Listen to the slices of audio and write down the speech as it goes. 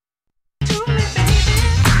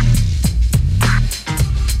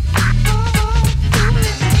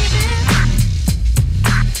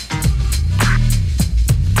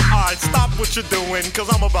doing, cause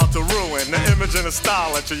I'm about to ruin the image and the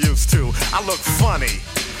style that you're used to. I look funny,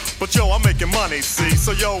 but yo, I'm making money, see?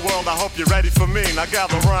 So yo, world, I hope you're ready for me. Now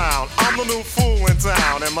gather round. I'm the new fool in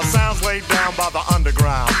town, and my sound's laid down by the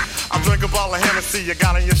underground. I drink a bottle of Hennessy you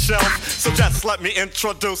got on your shelf, so just let me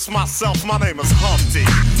introduce myself. My name is Humpty,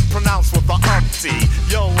 pronounced with the umpty.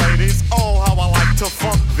 Yo, ladies, oh, how I like to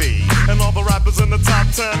funk thee. And all the rappers in the top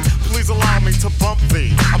 10, please allow me to bump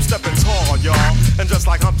thee. I'm stepping tall, y'all, and just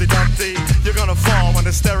like Humpty Dumpty, you're gonna fall when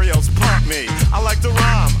the stereos pump me. I like to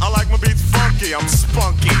rhyme, I like my beats funky, I'm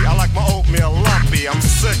spunky. I like my oatmeal lumpy, I'm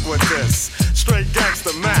sick with this. Straight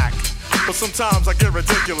gangster Mac. But sometimes I get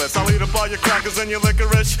ridiculous. I'll eat up all your crackers and your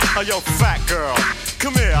licorice. Oh, yo, fat girl,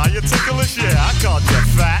 come here, are you ticklish? Yeah, I called you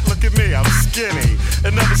fat. Look at me, I'm skinny.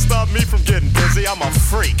 It never stopped me from getting busy. I'm a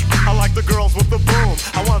freak. I like the girls with the boom.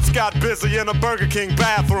 I once got busy in a Burger King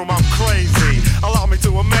bathroom. I'm crazy. Allow me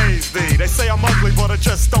to amaze thee. They say I'm ugly, but it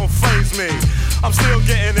just don't faze me. I'm still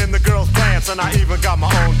getting in the girls' pants, and I even got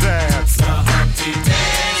my own dance. The Humpty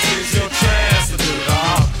Dance is your chance to do the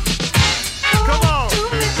hump. Come on.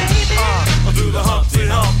 I'll do the Humpty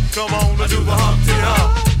Hump. Come on, I'll do the Humpty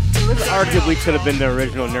Hump. This arguably could have been the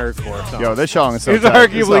original Nerdcore song. Yo, this song is so This tight.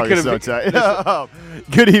 arguably This song could is have so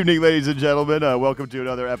tight. Good evening, ladies and gentlemen. Welcome to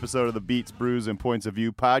another episode of the Beats, Brews, and Points of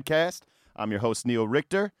View podcast. I'm your host, Neil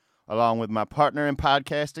Richter, along with my partner in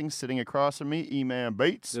podcasting, sitting across from me, E-Man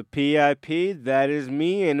Bates. The PIP, that is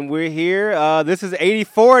me, and we're here. This is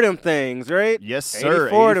 84 of them things, right? Yes, sir.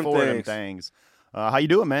 84 of them things. How you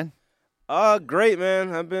doing, man? Great,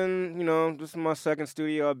 man. I've been, this is my second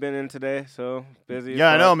studio I've been in today, so busy.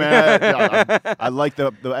 Yeah, I know, man. I like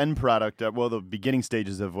the end product, the beginning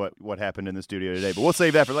stages of what happened in the studio today, but we'll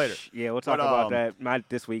save that for later. Yeah, we'll talk about that, not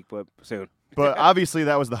this week, but soon. But obviously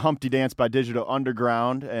that was the Humpty Dance by Digital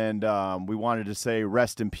Underground, and we wanted to say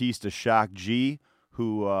rest in peace to Shock G,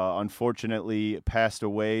 who unfortunately passed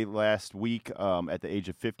away last week at the age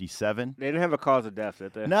of 57. They didn't have a cause of death,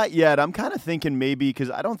 did they? Not yet. I'm kind of thinking maybe, because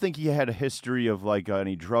I don't think he had a history of like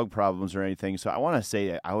any drug problems or anything, so I want to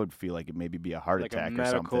say I would feel like it maybe be a heart attack or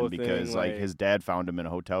something, because like his dad found him in a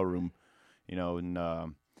hotel room, and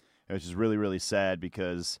it was just really, really sad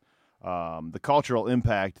because the cultural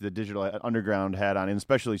impact the Digital Underground had on, and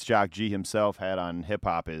especially Shock G himself had on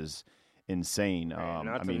hip-hop is insane.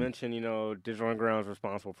 Not to mention, Digital Underground is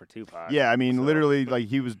responsible for Tupac. Yeah, I mean, literally, like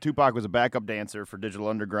Tupac was a backup dancer for Digital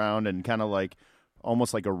Underground, and kind of like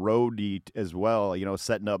almost like a roadie as well.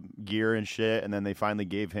 Setting up gear and shit. And then they finally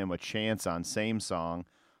gave him a chance on Same Song,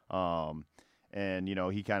 and he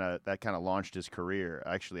that kind of launched his career.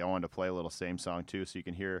 Actually, I wanted to play a little Same Song too, so you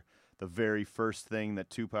can hear the very first thing that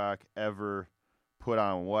Tupac ever put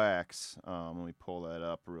on wax. Let me pull that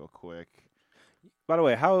up real quick. By the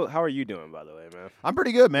way, how are you doing, by the way, man? I'm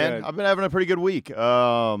pretty good, man. Yeah. I've been having a pretty good week.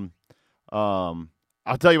 I'll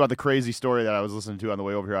tell you about the crazy story that I was listening to on the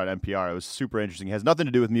way over here on NPR. It was super interesting. It has nothing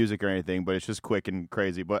to do with music or anything, but it's just quick and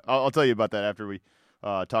crazy. But I'll tell you about that after we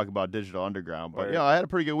talk about Digital Underground. But, I had a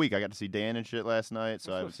pretty good week. I got to see Dan and shit last night,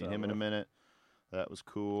 so I haven't seen him in a minute. That was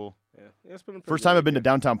cool. Yeah, it's been first time I've been to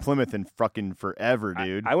downtown Plymouth in fucking forever,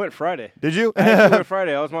 dude. I went Friday. Did you? I actually went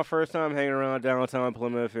Friday. That was my first time hanging around downtown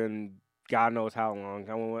Plymouth, and God knows how long.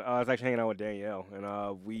 I was actually hanging out with Danielle,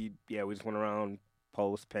 and we just went around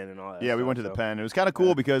Post, Penn, and all that. Yeah, we went to the Penn. It was kind of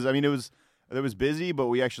cool because it was busy, but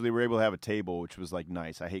we actually were able to have a table, which was like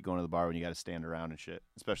nice. I hate going to the bar when you got to stand around and shit,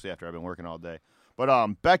 especially after I've been working all day.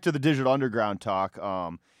 But back to the Digital Underground talk.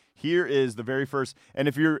 Here is the very first, and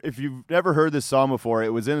if you've never heard this song before,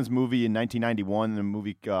 it was in this movie in 1991. The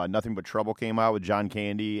movie Nothing But Trouble came out with John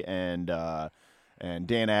Candy and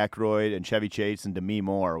Dan Aykroyd and Chevy Chase and Demi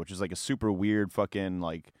Moore, which is like a super weird fucking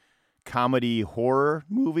like comedy horror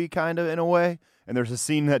movie kind of in a way. And there's a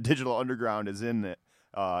scene that Digital Underground is in it,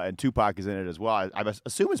 and Tupac is in it as well. I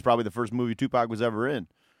assume it's probably the first movie Tupac was ever in,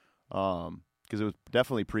 because it was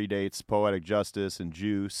definitely predates Poetic Justice and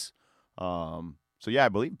Juice. So yeah, I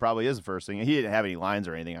believe it probably is the first thing. He didn't have any lines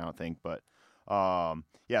or anything, I don't think, but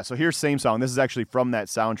so here's Same Song. This is actually from that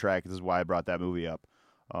soundtrack. This is why I brought that movie up,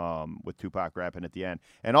 with Tupac rapping at the end.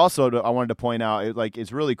 And also, I wanted to point out,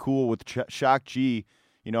 it's really cool with Shock G.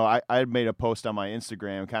 I had made a post on my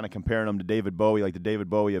Instagram kind of comparing him to David Bowie, like the David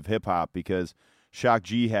Bowie of hip-hop, because Shock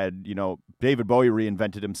G had, David Bowie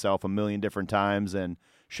reinvented himself a million different times, and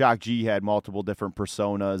Shock G had multiple different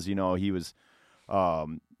personas.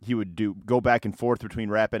 He would go back and forth between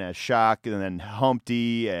rapping as Shock and then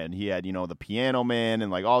Humpty, and he had, the Piano Man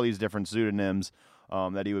and like all these different pseudonyms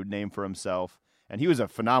that he would name for himself. And he was a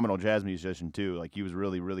phenomenal jazz musician too. Like he was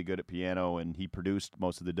really, really good at piano, and he produced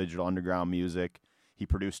most of the Digital Underground music. He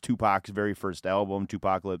produced Tupac's very first album,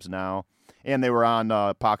 Tupac Lives Now. And they were on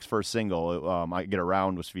Pac's first single, I Get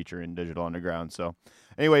Around, was featured in Digital Underground. So,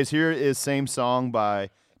 anyways, here is Same Song by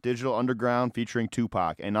Digital Underground featuring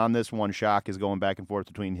Tupac. And on this one, Shock is going back and forth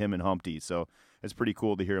between him and Humpty. So, it's pretty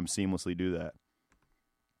cool to hear him seamlessly do that.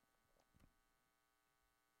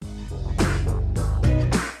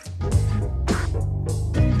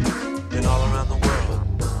 And all around the world.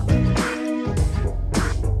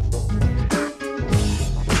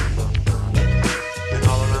 And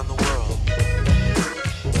all around the world.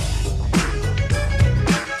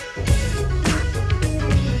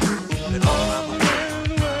 And all around the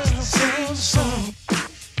world. Same song.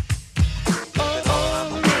 And all around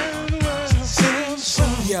the world. Same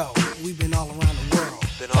song. Yo, we've been all around the world.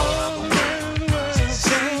 Been all around the world.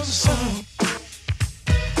 Same song.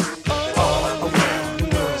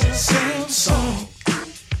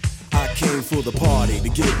 I came for the party to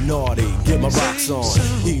get naughty, get my rocks on,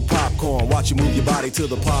 eat popcorn, watch you move your body to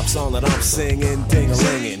the pop song that I'm singing,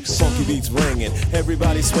 ding-a-linging, funky beats ringing,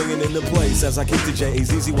 everybody swinging in the place as I kick the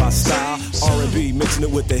J-A-Z-Z-Y style, R&B mixing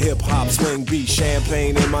it with the hip-hop swing beat,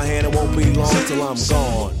 champagne in my hand, it won't be long till I'm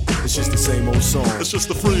gone. It's just the same old song. It's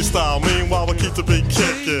just a freestyle, meanwhile we keep the beat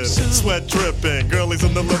kicking. Sweat dripping, girlies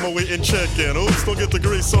in the limo eating chicken. Oops, don't get the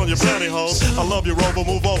grease on your pantyhose. I love you, Rover,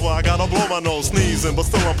 move over, I gotta blow my nose, sneezing, but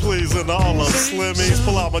still I'm pleasing all of slimmies.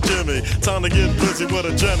 Pull out my Jimmy, time to get busy with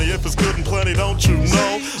a Jenny. If it's good and plenty, don't you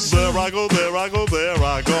know? There I go, there I go, there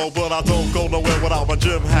I go. But I don't go nowhere without my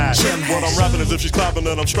gym hat. What I'm rapping is if she's clapping,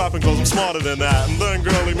 then I'm strapping, cause I'm smarter than that. And then,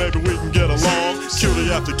 girlie, maybe we can get along.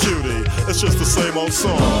 Cutie after cutie, it's just the same old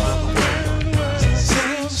song.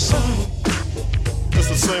 Same song. It's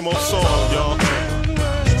the same old song, y'all.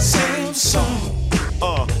 Same song.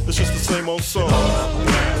 It's just the same old song.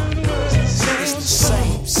 It's the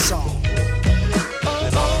same song.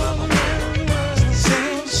 And all around the world.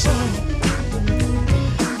 Same song.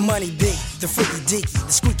 Money big, the freaky deaky,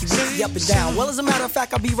 the squeaky wicky up and down. Well, as a matter of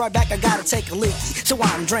fact, I'll be right back. I gotta take a leaky. So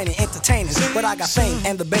I'm draining, entertaining, but I got fame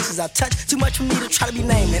and the bases I touch. Too much for me to try to be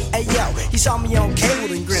naming. Hey yo, he saw me on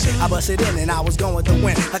cable and grin. I busted in and I was going to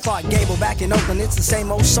win. Like Clark Gable back in Oakland, it's the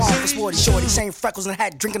same old song for Sporty Shorty, same freckles and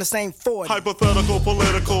hat, drinking the same 40. Hypothetical,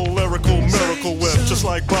 political, lyrical, miracle whip. Just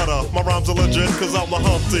like butter, my rhymes are legit, cause I'm a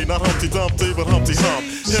Humpty. Not Humpty Dumpty, but Humpty Hump.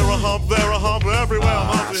 Here a hump, there a hump, everywhere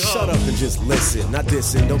I'm Humpty Hump. Shut up and just listen, not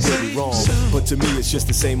dissing, don't get me wrong. But to me it's just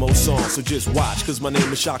the same old song, so just watch. Cause my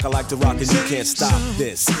name is Shock, I like to rock and you can't stop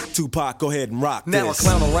this. Tupac, go ahead and rock Now this.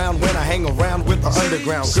 I clown around when I hang around with the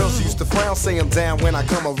underground. Girls used to frown, say I'm down when I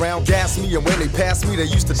come around. Gas me, and when they pass me, they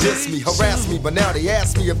used to diss me, harass me. But now they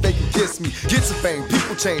ask me if they can kiss me. Get some fame,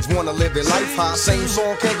 people change, wanna live their life high. Same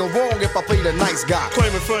song can't go wrong if I play the nice guy.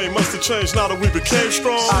 Claiming fame must have changed now that we became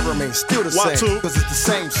strong. I remain still the Why same, two? cause it's the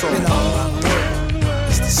same song. And all around the world,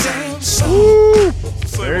 it's the same song.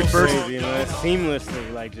 Same Very old first, song.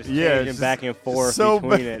 seamlessly, like just Yeah, changing it's back and forth so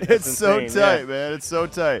between it. It's That's so insane, tight, yeah. man. It's so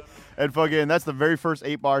tight. And fucking, that's the very first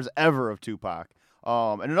 8 bars ever of Tupac.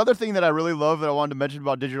 And another thing that I really love that I wanted to mention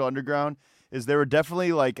about Digital Underground is they were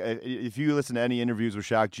definitely like, if you listen to any interviews with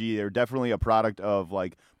Shock G, they were definitely a product of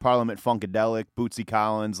like Parliament Funkadelic, Bootsy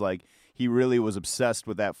Collins. Like he really was obsessed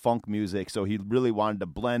with that funk music, so he really wanted to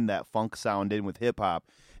blend that funk sound in with hip hop.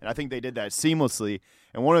 And I think they did that seamlessly.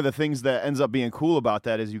 And one of the things that ends up being cool about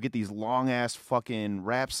that is you get these long-ass fucking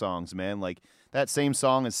rap songs, man. Like, that same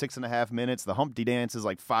song is 6.5 minutes. The Humpty Dance is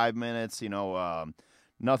like 5 minutes. You know,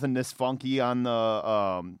 Nothing This Funky on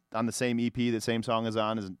the same EP the same song is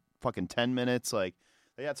on is fucking 10 minutes. Like,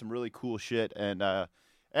 they had some really cool shit. And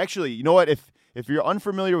actually, you know what? If you're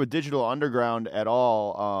unfamiliar with Digital Underground at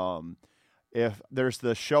all, if there's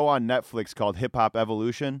the show on Netflix called Hip Hop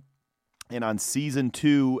Evolution, and on season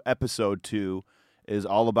 2, episode 2, is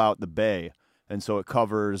all about the Bay, and so it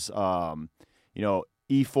covers, E40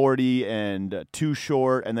 and Too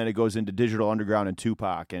Short, and then it goes into Digital Underground and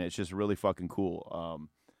Tupac, and it's just really fucking cool.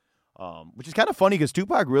 Which is kind of funny because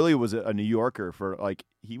Tupac really was a New Yorker for like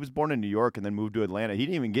he was born in New York and then moved to Atlanta. He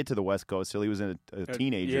didn't even get to the West Coast till he was a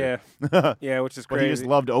teenager. Yeah, which is But crazy. he just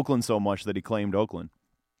loved Oakland so much that he claimed Oakland.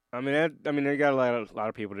 I mean, they got a lot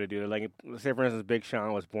of people to do it. Like, say for instance, Big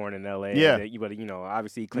Sean was born in L.A. Yeah. But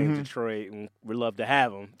obviously he claims Detroit, and we'd love to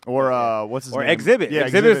have him. Or what's his Or name? Exhibit. Yeah,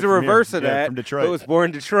 Exhibit is the from reverse here. of Yeah, that. from Detroit. It was born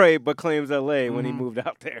in Detroit, but claims L.A. when he moved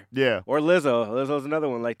out there. Yeah. Or Lizzo. Lizzo's another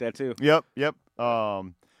one like that too. Yep.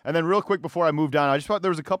 And then real quick before I moved on, I just thought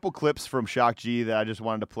there was a couple clips from Shock G that I just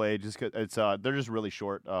wanted to play. Just 'cause it's they're just really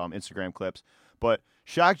short Instagram clips. But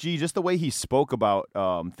Shock G, just the way he spoke about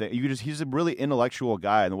he's a really intellectual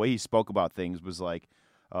guy, and the way he spoke about things was like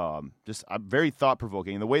Just very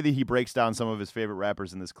thought-provoking. The way that he breaks down some of his favorite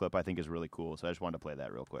rappers in this clip, I think, is really cool. So I just wanted to play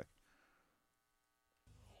that real quick.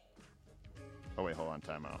 Oh, wait, hold on.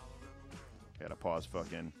 Time out. I gotta pause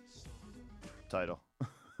fucking title.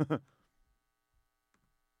 Turn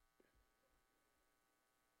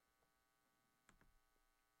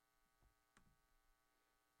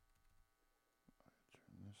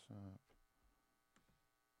this up.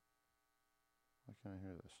 Why can't I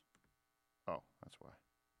hear this? Oh, that's why.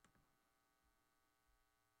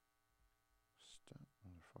 Stop,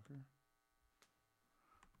 motherfucker.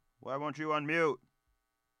 Why won't you unmute?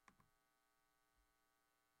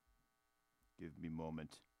 Give me a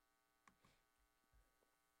moment.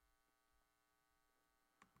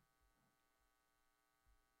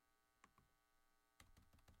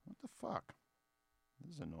 What the fuck?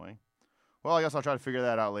 This is annoying. Well, I guess I'll try to figure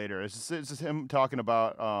that out later. It's just him talking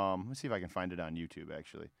about, let's see if I can find it on YouTube,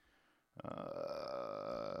 actually.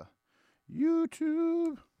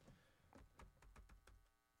 YouTube.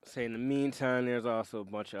 Say in the meantime, there's also a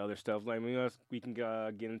bunch of other stuff. Like we can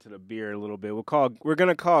get into the beer a little bit. We're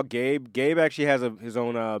gonna call Gabe. Gabe actually has his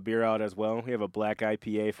own beer out as well. We have a black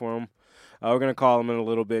IPA for him. We're gonna call him in a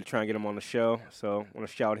little bit, try and get him on the show. So I want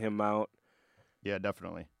to shout him out. Yeah,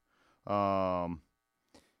 definitely. Yeah,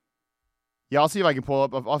 I'll see if I can pull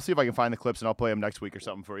up. I'll see if I can find the clips, and I'll play them next week or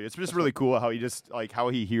something for you. It's just really cool how he just how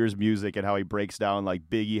he hears music and how he breaks down like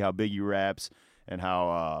Biggie, how Biggie raps, and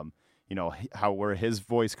how how where his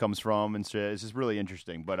voice comes from and shit. It's just really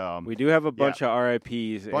interesting. But we do have a bunch of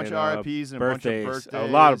RIPs, and birthdays, a bunch of birthdays, a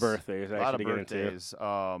lot of birthdays. A lot of birthdays.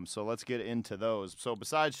 So let's get into those. So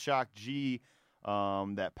besides Shock G,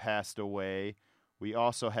 that passed away, we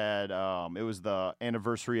also had it was the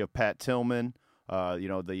anniversary of Pat Tillman.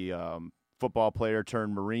 The football player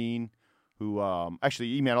turned Marine, who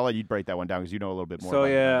actually, E-Man, I'll let you break that one down because you know a little bit more. So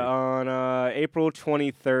about on April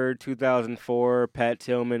 23rd, 2004, Pat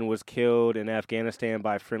Tillman was killed in Afghanistan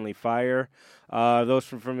by friendly fire. Those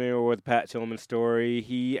familiar with Pat Tillman's story,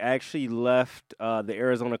 he actually left the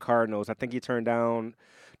Arizona Cardinals. I think he turned down.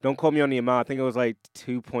 Don't quote me on the amount. I think it was like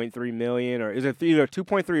 $2.3 million, or is it either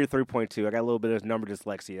 2.3 or 3.2? I got a little bit of number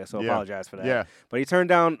dyslexia, so I apologize for that. Yeah. But he turned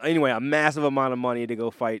down anyway a massive amount of money to go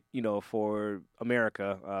fight, for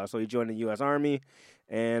America. So he joined the U.S. Army,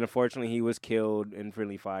 and unfortunately, he was killed in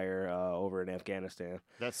friendly fire over in Afghanistan.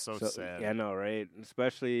 That's so sad. Yeah, I know, right?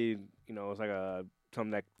 Especially, it's like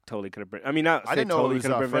something that totally could have been. I didn't know totally it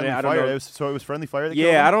was friendly I don't fire. know. So it was friendly fire that killed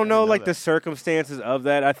him? Yeah, I don't know know the circumstances of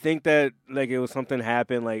that. I think that it was something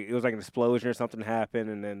happened, it was like an explosion or something happened,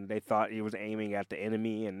 and then they thought he was aiming at the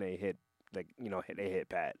enemy, and they hit they hit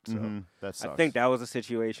Pat. So that sucks. I think that was a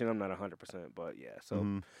situation. I'm not 100%, but yeah.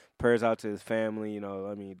 So prayers out to his family.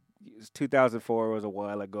 2004 was a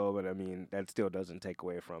while ago, but that still doesn't take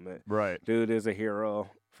away from it. Right, dude is a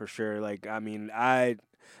hero for sure. I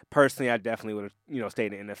personally, I definitely would have,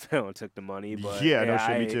 stayed in the NFL and took the money. But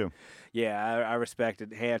me too. Yeah, I respect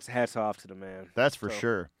it. Hats off to the man. That's for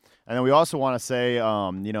sure. And then we also want to say,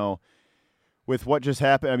 with what just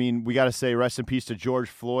happened, we got to say rest in peace to George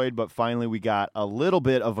Floyd, but finally we got a little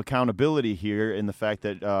bit of accountability here in the fact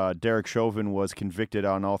that Derek Chauvin was convicted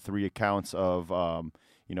on all 3 accounts of,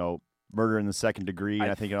 murder in the second degree,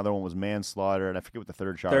 and I think another one was manslaughter, and I forget what the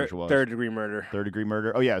third charge was. Third-degree murder. Third-degree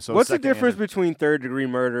murder? Oh, yeah. So what's the difference between third-degree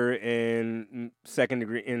murder and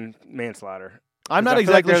second-degree in manslaughter? I'm not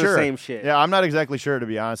exactly sure. The same shit. Yeah, I'm not exactly sure, to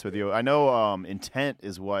be honest with you. I know intent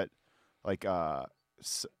is what, I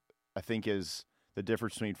think is the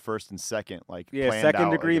difference between first and second,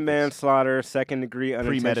 second-degree manslaughter, second-degree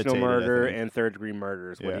unintentional murder, and third-degree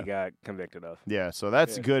murder is what he got convicted of. Yeah, so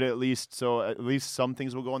that's good at least. So at least some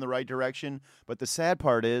things will go in the right direction. But the sad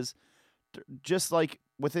part is, just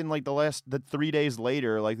within the 3 days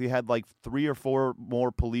later, we had 3 or 4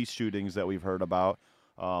 more police shootings that we've heard about.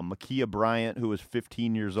 Ma'Khia Bryant, who was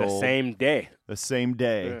 15 years old. The same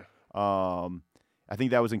day. Yeah. I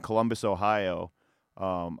think that was in Columbus, Ohio.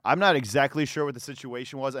 I'm not exactly sure what the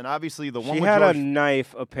situation was, and obviously the one she with had George... a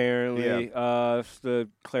knife apparently. To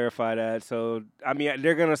clarify that, so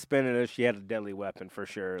they're gonna spin it as she had a deadly weapon for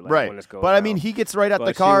sure. Right, when this goes but down. He gets right out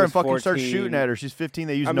the car and fucking starts shooting at her. She's 15.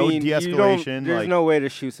 They use no de-escalation. There's no way to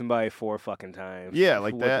shoot somebody 4 fucking times. Yeah,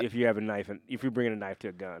 that. If you have a knife and if you're bringing a knife to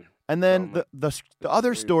a gun. And then the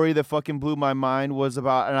other story that fucking blew my mind was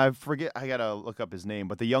about, and I forget, I gotta look up his name,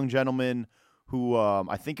 but the young gentleman who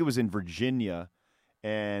I think it was in Virginia.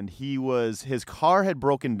 And his car had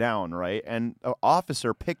broken down, right? And an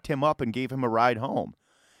officer picked him up and gave him a ride home.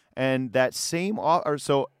 And that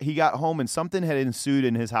so he got home and something had ensued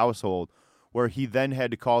in his household where he then had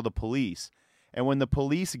to call the police. And when the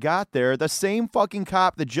police got there, the same fucking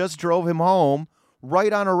cop that just drove him home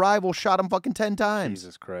right on arrival, shot him fucking 10 times.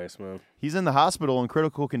 Jesus Christ, man. He's in the hospital in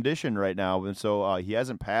critical condition right now, and so he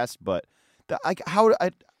hasn't passed. But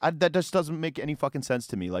that just doesn't make any fucking sense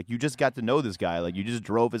to me. Like, you just got to know this guy. Like, you just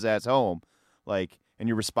drove his ass home, like, and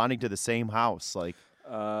you're responding to the same house. Like,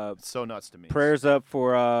 it's so nuts to me. Prayers up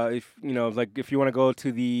for if you know, like if you want to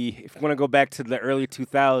go back to the early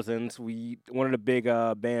 2000s, one of the big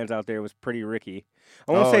bands out there was Pretty Ricky.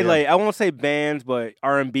 I won't say bands, but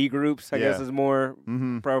R&B groups, I guess is more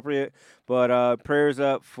appropriate. But prayers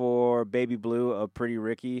up for Baby Blue of Pretty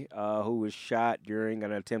Ricky, who was shot during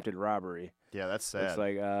an attempted robbery. Yeah, that's sad. It's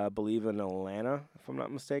like I believe in Atlanta, if I'm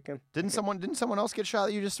not mistaken. Didn't someone else get shot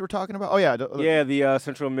that you just were talking about? Oh yeah, yeah, the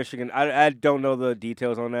Central Michigan. I don't know the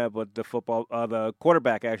details on that, but the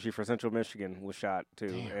quarterback actually for Central Michigan was shot too.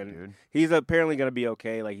 Damn, and dude. He's apparently gonna be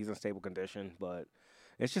okay. Like, he's in stable condition, but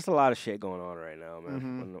it's just a lot of shit going on right now,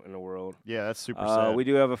 man, in the world. Yeah, that's super sad. We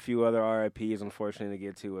do have a few other RIPs, unfortunately, to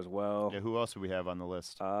get to as well. Yeah, who else do we have on the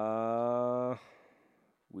list?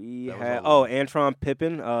 We have Antron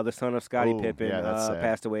Pippen, the son of Scottie Pippen, that's sad.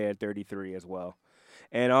 passed away at 33 as well.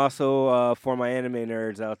 And also for my anime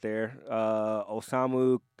nerds out there,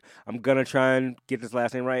 Osamu, I'm gonna try and get this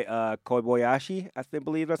last name right, Kobayashi, I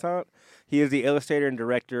believe that's how. He is the illustrator and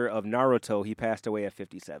director of Naruto. He passed away at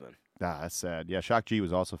 57. That's sad. Yeah, Shock G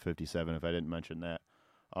was also 57. If I didn't mention that.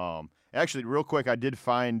 Actually, real quick, I did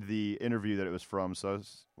find the interview that it was from, so I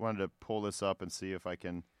wanted to pull this up and see if I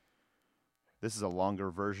can. This is a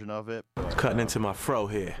longer version of it. But, Cutting into my fro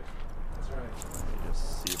here. Let me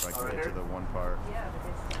just see if I can get to the one part.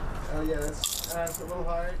 Oh yeah, that's a little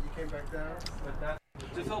higher. You came back down.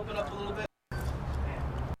 Just open up a little bit.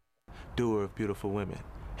 Doer of beautiful women.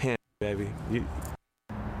 Hand, baby.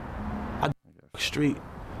 I street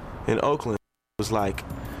in Oakland was like,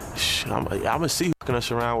 I'm gonna see you looking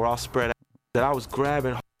us around. We're all spread out. That I was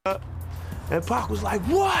grabbing up, and Pac was like,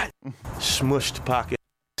 "What?" Smushed Pac,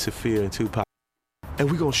 Sophia, and Tupac, and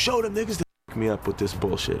we gonna show them niggas to fuck me up with this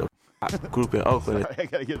bullshit. A group in Oakland, Sorry, I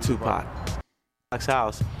gotta get Tupac, Pac's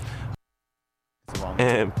house,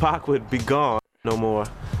 and Pac would be gone no more.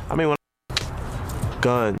 I mean, when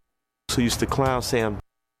gun, who used to clown Sam,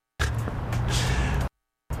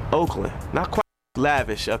 Oakland, not quite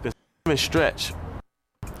lavish up in Stretch.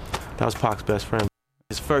 That was Pac's best friend.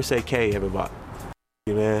 His first AK ever bought.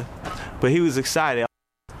 Man. But he was excited.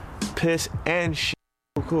 Piss and shit.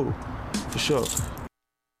 Cool. For sure.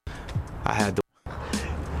 I had to.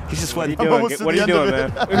 He just wasn't. What are you doing,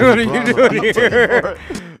 man? What are you doing here?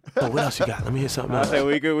 Oh, what else you got? Let me hear something I else. say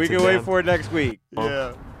we could wait for it next week.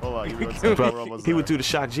 Yeah. Hold on. He would do the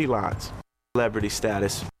Shock G lines. Celebrity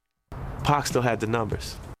status. Pac still had the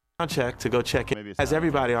numbers. Check to go check in. Has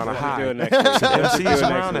everybody on a high. Do it next week. Some Let's do it MCs next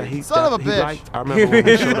around that week. he Son of a bitch. liked. I remember when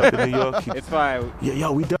we showed up in New York. It's fine.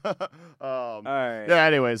 Yo, we done. All right. Yeah.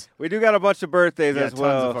 Anyways, We do got a bunch of birthdays Yeah, as tons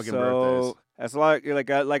well. of fucking so birthdays.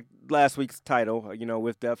 as like last week's title,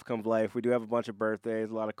 with death comes life. We do have a bunch of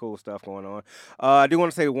birthdays, a lot of cool stuff going on. I do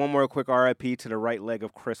want to say one more quick RIP to the right leg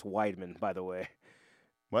of Chris Weidman, by the way.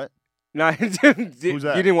 what? No, Who's that?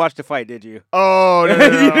 You didn't watch the fight, did you? Oh no,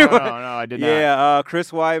 I did not. Yeah,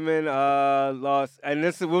 Chris Weidman lost, and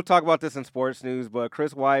we'll talk about this in sports news. But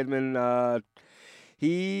Chris Weidman,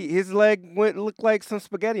 his leg looked like some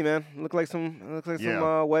spaghetti, man. Looked like some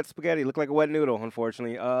wet spaghetti. Looked like a wet noodle.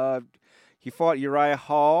 Unfortunately, he fought Uriah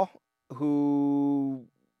Hall, who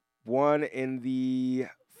won in the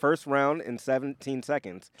first round in 17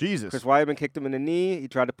 seconds. Jesus. Chris Weidman kicked him in the knee. He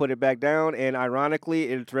tried to put it back down, and ironically,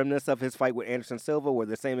 it's reminiscent of his fight with Anderson Silva, where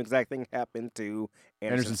the same exact thing happened to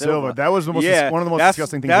Anderson Silva. That was the most one of the most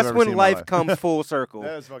disgusting things I've ever That's seen when in my life comes full circle.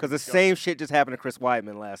 That is fucking Because the disgusting. same shit just happened to Chris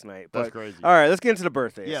Weidman last night. That's But, crazy. All right, let's get into the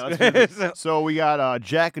birthdays. Yeah, let's get into it. So we got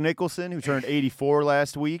Jack Nicholson, who turned 84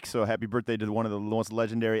 last week. So happy birthday to one of the most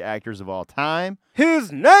legendary actors of all time.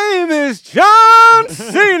 His name is John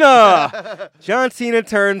Cena. John Cena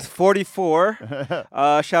turns 44.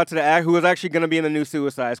 Shout out to the actor who is actually going to be in the new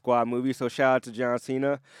Suicide Squad movie. So shout out to John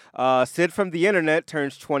Cena. Sid from The Internet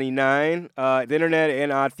turns 29. The Internet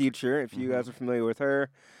and Odd Future, if you guys are familiar with her.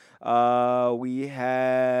 We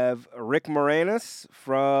have Rick Moranis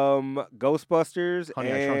from Ghostbusters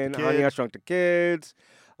and Honey, I Shrunk the Kids.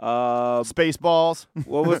 Spaceballs.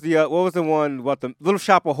 What was the one about the Little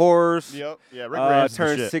Shop of Horrors? Yep. Yeah, Rick Moranis is the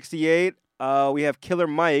turned shit. 68. We have Killer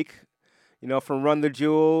Mike, from Run the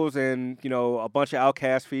Jewels and, a bunch of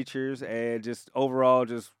Outkast features and just overall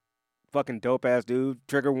just fucking dope ass dude.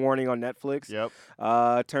 Trigger warning on Netflix. Yep.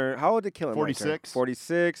 How old did Killer Mike turn? 46.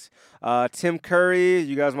 46. Tim Curry,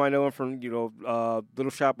 you guys might know him from Little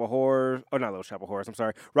Shop of Horrors. Oh, not Little Shop of Horrors. I'm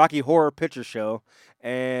sorry, Rocky Horror Picture Show,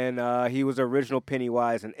 and he was the original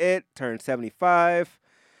Pennywise in It. Turned 75.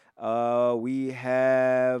 We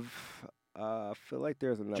have. I feel like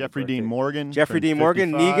there's another. Jeffrey Dean Morgan. Jeffrey turned Dean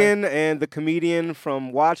Morgan, 55. Negan, and the comedian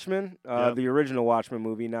from Watchmen, Yep. the original Watchmen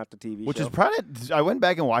movie, not the TV Which show. is probably. I went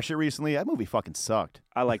back and watched it recently. That movie fucking sucked.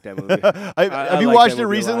 I like that movie. Have you like watched that it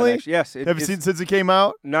movie a lot, recently? actually. Yes. Have you seen since it came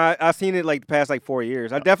out? No, I've seen it like the past 4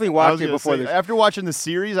 years. I definitely I watched was it gonna before say, this. after watching the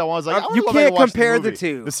series, I was like, I wanna You go back and can't watch compare the movie.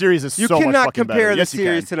 two. The series is You so much cannot fucking compare better. the Yes, you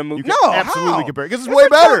series can. to the movie. You No, can absolutely how? compare. Because it's It's way a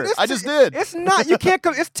better. it's I two- just did. It's not. You can't.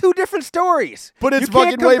 It's two different stories. But it's You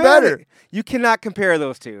can't fucking way compare better. it. You cannot compare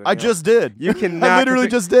those two. I just did. You cannot. I literally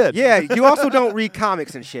compare- just did. Yeah. You also don't read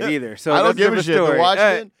comics and shit either. So I don't that's give a different shit. story. The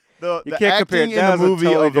Watchmen, you the can't compare. acting in That the was a movie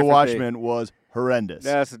totally of The different thing. Watchmen was horrendous.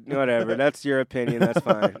 That's whatever. That's your opinion. That's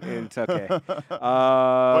fine. It's okay. But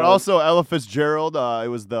also Ella Fitzgerald. It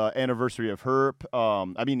was the anniversary of her.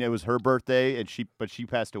 It was her birthday, and she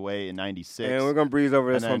passed away in '96. And we're gonna breeze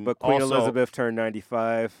over this And one, then but Queen also- Elizabeth turned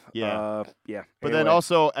 95. Yeah. Yeah. But then Anyway.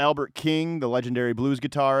 also Albert King, the legendary blues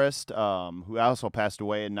guitarist, who also passed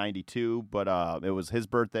away in '92. But it was his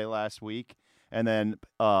birthday last week. And then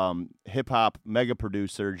hip hop mega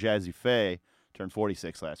producer Jazzy Faye turned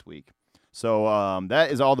 46 last week. So that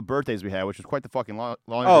is all the birthdays we had, which was quite the fucking long.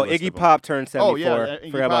 Oh, Iggy Pop turned 74. Oh yeah,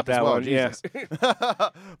 Iggy Forgot Pop about that as well. one. Jesus. Yeah.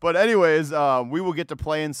 But anyways, we will get to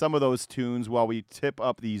playing some of those tunes while we tip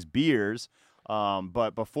up these beers.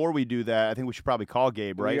 But before we do that, I think we should probably call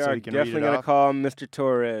Gabe, right? We So are he can definitely read it gonna off. call Mr.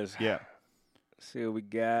 Torres. Yeah. See what we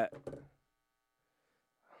got.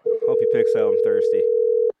 Hope he picks up. I'm thirsty.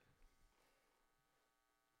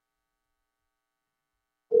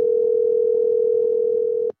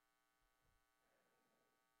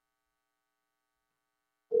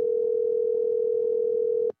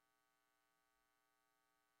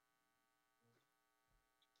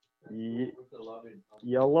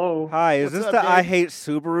 Yellow. Hi, is What's this up, the Gabe? I Hate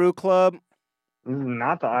Subaru Club? This is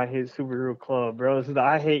not the I Hate Subaru Club, bro. This is the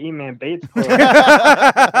I Hate E-Man Bates Club.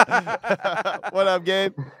 What up,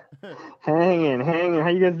 Gabe? hanging. How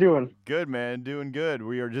you guys doing? Good, man. Doing good.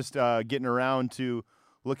 We are just getting around to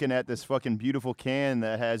looking at this fucking beautiful can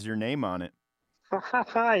that has your name on it.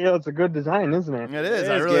 Yo, it's a good design, isn't it? It is.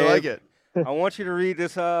 It I is, really Gabe. like it. I want you to read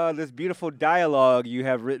this this beautiful dialogue you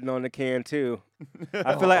have written on the can too.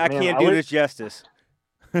 I feel like I man, can't I do would- this justice.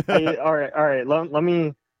 Hey, all right. Let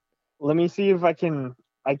me see if I can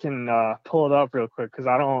pull it up real quick because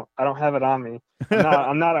I don't have it on me.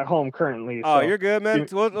 I'm not at home currently. Oh, so. you're good, man.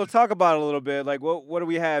 We'll talk about it a little bit. Like, what do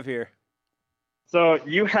we have here? So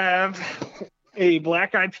you have a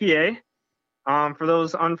black IPA. For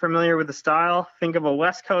those unfamiliar with the style, think of a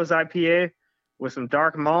West Coast IPA with some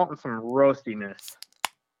dark malt and some roastiness.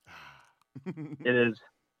 It is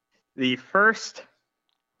the first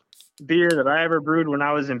beer that I ever brewed when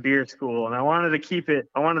I was in beer school, and I wanted to keep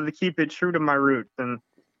it true to my roots. And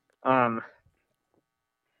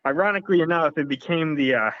ironically enough, it became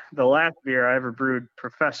the last beer I ever brewed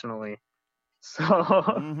professionally.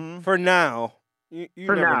 So For now, you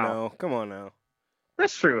For never now. know. Come on now.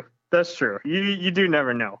 That's true. You do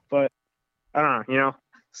never know, but I don't know,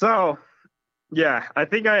 So, yeah, I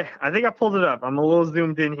think I pulled it up. I'm a little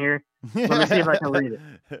zoomed in here. Let me see if I can read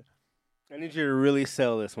it. I need you to really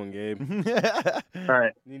sell this one, Gabe. All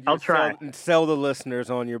right, Need you I'll to try. sell the listeners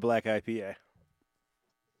on your black IPA.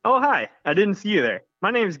 Oh, hi. I didn't see you there. My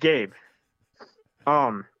name's Gabe.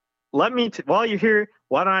 While you're here,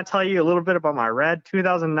 why don't I tell you a little bit about my red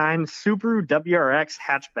 2009 Subaru WRX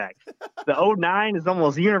hatchback. The 09 is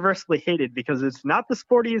almost universally hated because it's not the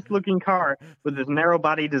sportiest looking car with its narrow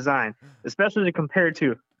body design, especially compared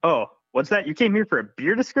to, oh, what's that? You came here for a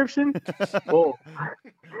beer description? Well,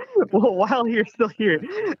 while you're still here,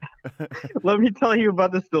 let me tell you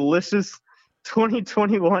about this delicious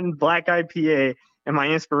 2021 black IPA and my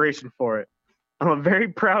inspiration for it. I'm a very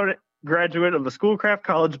proud graduate of the Schoolcraft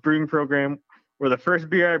College brewing program, where the first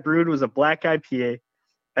beer I brewed was a black IPA.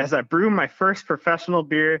 As I brewed my first professional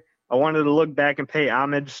beer, I wanted to look back and pay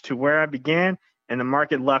homage to where I began and the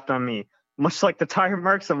mark it left on me, much like the tire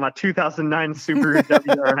marks of my 2009 Subaru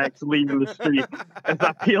WRX leaving the street as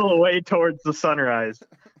I peel away towards the sunrise.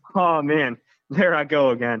 Oh man, there I go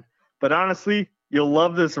again. But honestly, you'll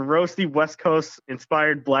love this roasty West Coast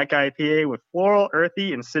inspired black IPA with floral,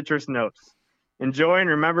 earthy, and citrus notes. Enjoy and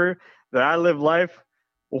remember that I live life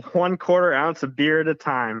 1/4 ounce of beer at a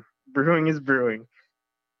time. Brewing is brewing.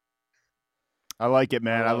 I like it,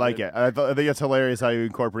 man. I love like it. it. I think it's hilarious how you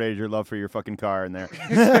incorporated your love for your fucking car in there.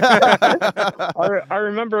 I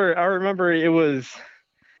remember it was,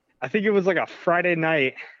 I think it was like a Friday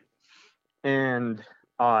night, and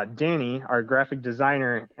Danny, our graphic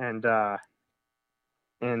designer, and I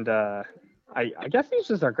guess he's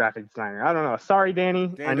just our graphic designer. I don't know. Sorry, Danny.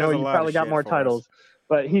 Danny I know does a you lot of probably got shit more for titles,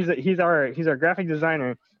 but he's our graphic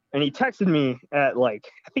designer, and he texted me at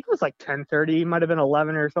like, I think it was like 10:30, might have been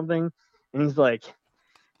 11 or something, and he's like,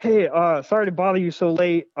 "Hey, sorry to bother you so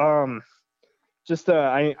late. Just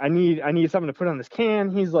I need something to put on this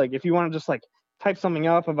can." He's like, "If you want to just like type something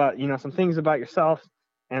up about some things about yourself,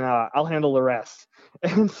 and I'll handle the rest."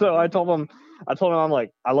 And so I told him I'm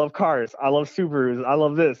like, "I love cars, I love Subarus, I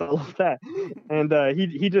love this, I love that," and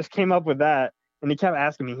he just came up with that. And he kept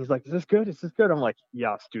asking me, he's like, "Is this good? Is this good?" I'm like,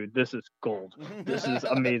 "Yes, dude, this is gold. This is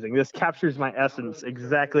amazing. This captures my essence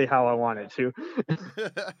exactly how I want it to."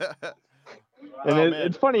 And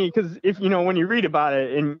it's funny because if when you read about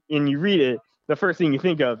it and you read it, the first thing you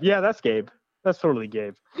think of, yeah, that's Gabe. That's totally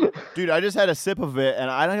Gabe. Dude, I just had a sip of it, and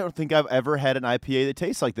I don't think I've ever had an IPA that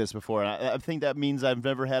tastes like this before. And I think that means I've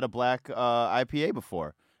never had a black IPA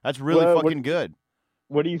before. That's really fucking good.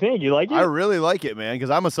 What do you think? You like it? I really like it, man, because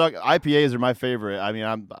I'm a sucker. IPAs are my favorite. I mean,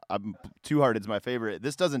 I'm Two Hearted's my favorite.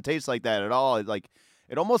 This doesn't taste like that at all.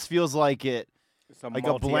 It almost feels like it. Like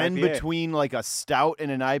a blend IPA. between like a stout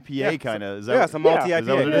and an IPA kind of. It's a multi IPA. Is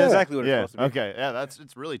that what it That's is? exactly what it's supposed to be. Okay. Yeah,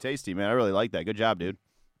 it's really tasty, man. I really like that. Good job, dude.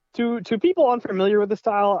 To people unfamiliar with the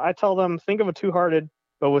style, I tell them think of a Two Hearted,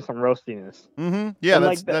 but with some roastiness. Mm-hmm. Yeah,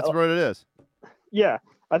 And that's what it is. Yeah,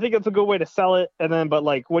 I think it's a good way to sell it. And then, but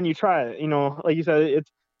like when you try it, like you said,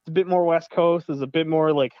 it's a bit more West Coast. It's a bit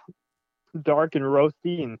more like dark and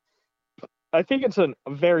roasty, and I think it's a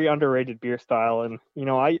very underrated beer style. And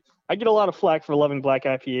I get a lot of flack for loving black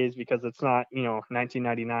IPAs because it's not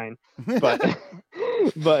 1999, but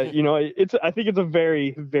I think it's a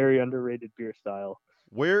very, very underrated beer style.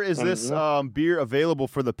 Where is this beer available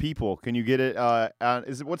for the people? Can you get it?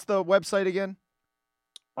 What's the website again?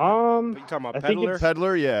 You talking about I think Peddler? it's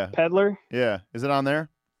Peddler, yeah. Peddler. Yeah. Is it on there?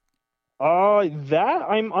 That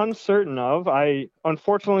I'm uncertain of. I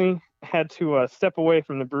unfortunately had to step away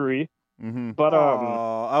from the brewery. Mm-hmm. But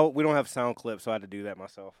we don't have sound clips, so I had to do that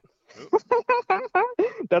myself.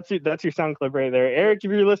 that's your sound clip right there, Eric.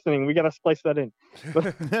 If you're listening, we gotta splice that in.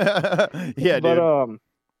 Yeah, dude.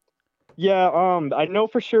 But I know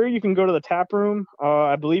for sure you can go to the tap room.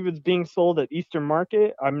 I believe it's being sold at Eastern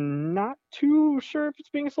Market. I'm not too sure if it's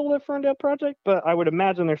being sold at Ferndale Project, but I would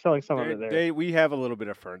imagine they're selling some of it there. We have a little bit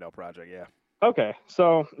of Ferndale Project, yeah. Okay,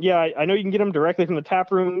 so yeah, I know you can get them directly from the tap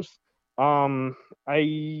rooms. I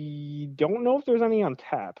don't know if there's any on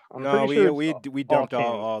tap. We dumped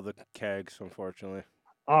all all the kegs, unfortunately.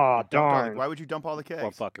 Oh, darn. Why would you dump all the kegs?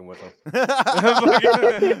 Well, fucking with them.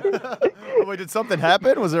 Wait, did something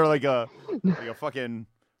happen? Was there like a fucking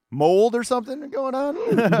mold or something going on?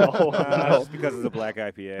 No. Just because it's a black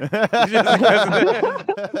IPA.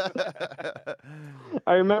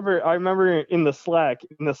 I remember in the Slack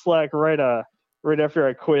right after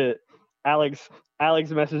I quit, Alex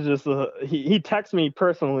messages he texts me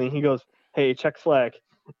personally. He goes, "Hey, check Slack."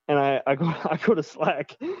 And I go to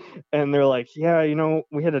Slack, and they're like, "Yeah,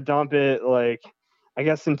 we had to dump it. Like, I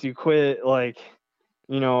guess since you quit, like,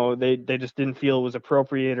 they just didn't feel it was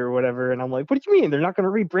appropriate or whatever." And I'm like, "What do you mean? They're not going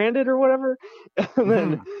to rebrand it or whatever?" And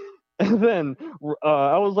then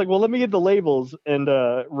I was like, "Well, let me get the labels." And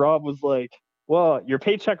Rob was like, "Well, your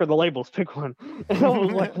paycheck or the labels, pick one." And I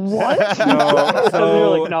was like, "What?" And they're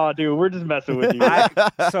like, "Nah, dude, we're just messing with you."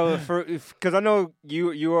 Because I know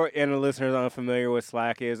you and the listeners aren't familiar with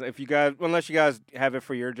Slack is. Unless you guys have it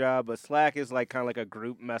for your job, but Slack is like kind of like a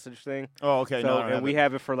group message thing. Oh, okay. So we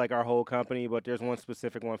have it for like our whole company, but there's one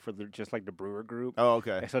specific one for just like the brewer group. Oh,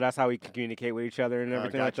 okay. And so that's how we can communicate with each other and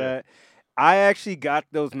everything like gotcha. that. I actually got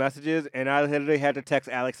those messages, and I literally had to text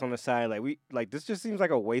Alex on the side, this just seems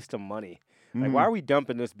like a waste of money. Like, why are we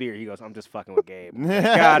dumping this beer? He goes, "I'm just fucking with Gabe."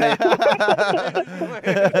 Got it.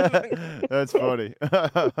 That's funny.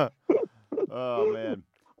 Oh, man.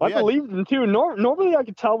 I believed him, too. Normally, I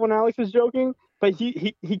could tell when Alex was joking, but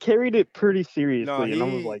he carried it pretty seriously. No, and I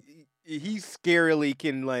was like, he scarily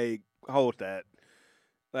can, like, hold that.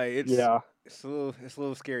 Like, it's a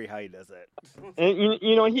little scary how he does that. And,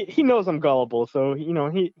 he knows I'm gullible, so, he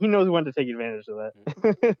knows when to take advantage of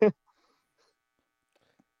that.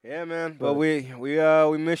 Yeah, man. But we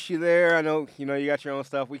miss you there. I know you got your own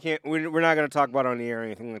stuff. We're not gonna talk about it on the air or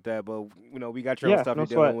anything like that. But we got your own stuff you're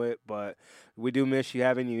dealing with. But we do miss you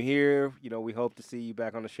having you here. We hope to see you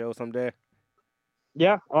back on the show someday.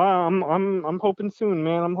 Yeah, I'm hoping soon,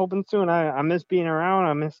 man. I'm hoping soon. I miss being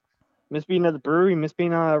around. Miss being at the brewery. Miss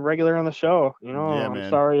being a regular on the show. You know, Yeah, I'm man.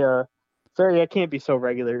 sorry I can't be so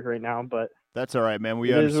regular right now, but That's all right, man.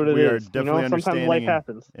 We it is what it we are is. definitely Sometimes understanding, life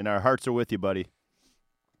happens. and our hearts are with you, buddy.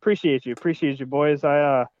 Appreciate you, boys.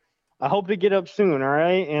 I hope to get up soon. All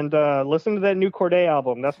right, and listen to that new Corday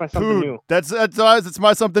album. That's my something Dude, new. that's us. It's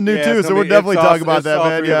my something new Yeah, too. it's So we're something- definitely it's talking all- about it's that, all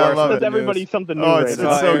man. three Yeah, of I our love That's it. everybody's something new Oh, right it's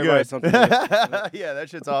now. so Everybody's good. something Yeah, that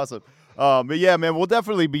shit's awesome. But yeah, man, we'll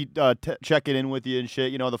definitely be checking in with you and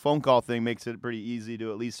shit. You know, the phone call thing makes it pretty easy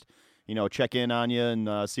to at least, check in on you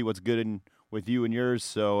and see what's good with you and yours.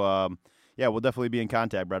 So, yeah, we'll definitely be in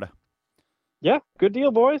contact, brother. Yeah, good deal,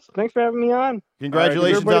 boys. Thanks for having me on.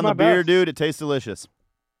 Congratulations everybody on the my beer, best. dude. It tastes delicious.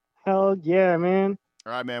 Hell yeah, man.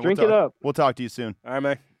 All right, man. Drink we'll it up. We'll talk to you soon. All right,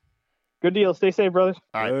 man. Good deal. Stay safe, brothers.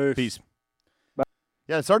 All right, Peace. peace.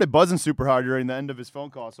 Yeah, it started buzzing super hard during the end of his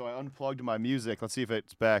phone call, so I unplugged my music. Let's see if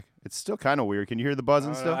it's back. It's still kind of weird. Can you hear the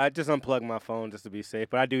buzzing still? I just unplugged my phone just to be safe,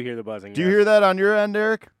 but I do hear the buzzing. Do you hear that on your end,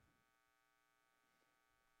 Eric?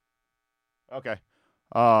 Okay.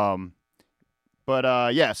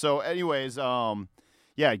 Yeah, so anyways,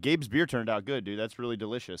 yeah, Gabe's beer turned out good, dude. That's really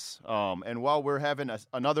delicious. And while we're having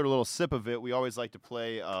another little sip of it, we always like to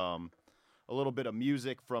play a little bit of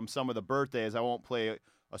music from some of the birthdays. I won't play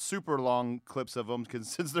a super long clips of them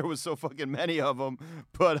since there was so fucking many of them,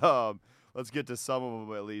 but let's get to some of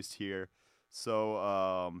them at least here. So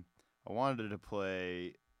I wanted to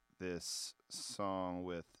play this song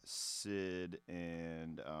with Sid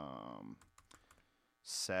and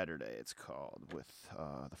Saturday, it's called, with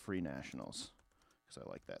the Free Nationals, because I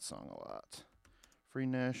like that song a lot. Free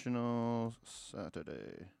Nationals,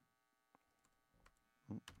 Saturday.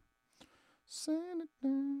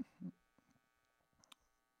 Saturday.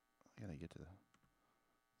 I gotta get to the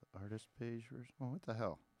artist page version. Oh, what the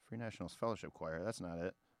hell? Free Nationals Fellowship Choir. That's not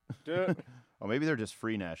it. Oh, maybe they're just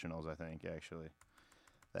Free Nationals, I think, actually.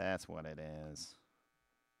 That's what it is.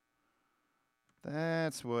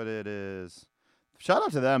 That's what it is. Shout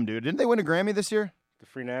out to them, dude. Didn't they win a Grammy this year? The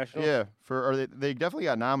Free Nationals? Yeah, they definitely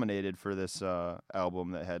got nominated for this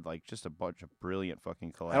album that had like just a bunch of brilliant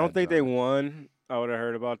fucking collabs. I don't think on they it. won. I would have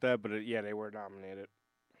heard about that, but yeah, they were nominated.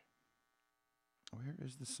 Where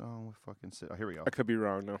is the song with fucking Sid? Oh, here we go. I could be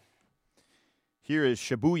wrong, though. Here is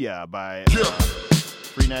Shibuya by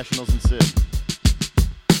Free Nationals and Sid.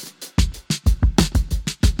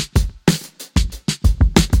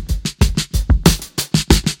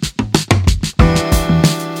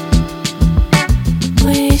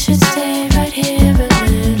 We should stay right here a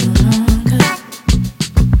little longer.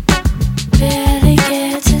 Barely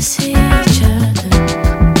get to see each other.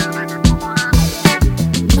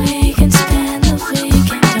 We can spend the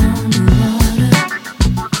weekend on the water.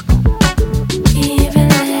 Even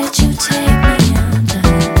let you take me under.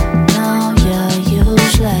 No, you're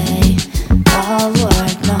usually all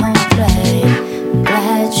work, no play. I'm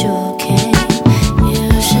glad you came. You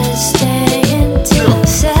should stay until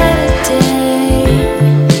Saturday.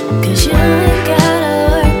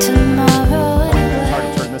 Hard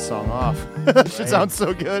to turn this song off. Shit sounds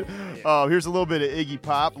so good. Here's a little bit of Iggy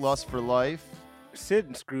Pop, Lust for Life.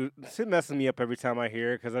 Sid messes me up every time I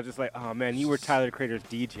hear it because I'm just like, oh man, you were Tyler the Creator's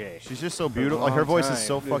DJ. She's just so beautiful. Like her voice is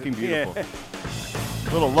so fucking beautiful. Yeah.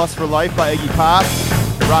 Little Lust for Life by Iggy Pop.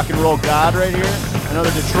 The rock and roll god right here. Another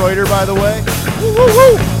Detroiter, by the way. Woo, woo,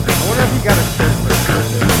 woo. I wonder if he got a shirt for his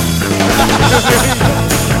birthday.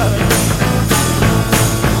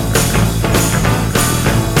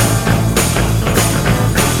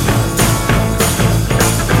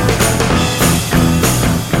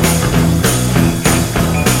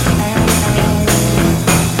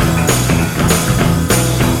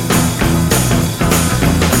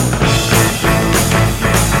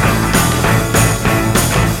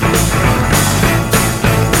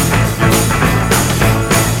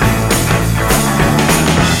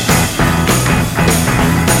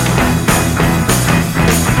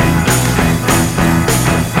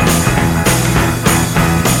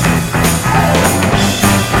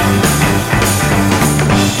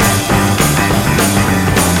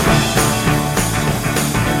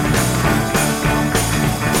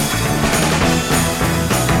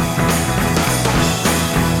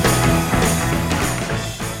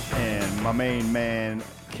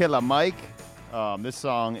 Killer Mike. This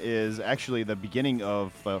song is actually the beginning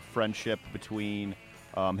of a friendship between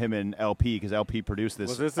him and LP, because LP produced this.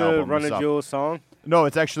 Was this album a Run and Jewel song? No,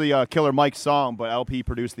 it's actually Killer Mike's song, but LP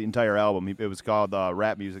produced the entire album. It was called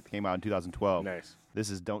Rap Music. Came out in 2012. Nice. This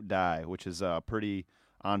is Don't Die, which is pretty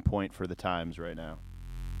on point for the times right now.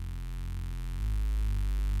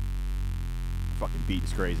 Fucking beat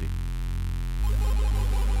is crazy.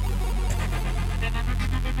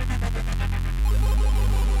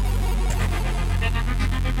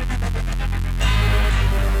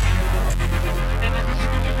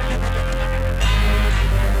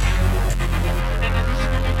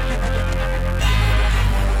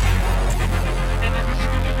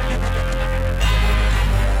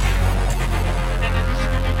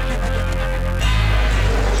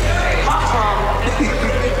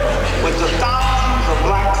 with the thousands of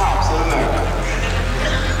black cops in America.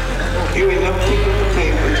 You ain't never pick up the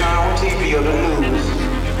paper, turn on TV or the news,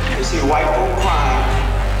 and see white folk crying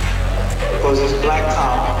because this black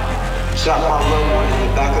cop shot my loved one in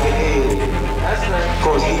the back of the head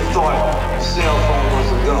because he thought the cell phone was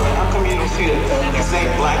a gun. How come you don't see that? You think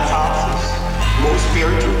black cops is more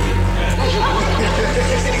spiritual?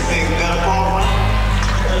 You think better call right?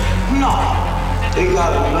 No. They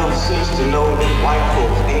got enough sense to know that white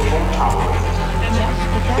folks ain't gonna tolerate it.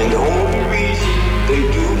 And the only reason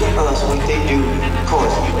they do to us what they do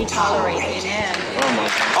because we tolerate it.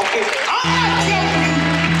 Okay, I'm not telling you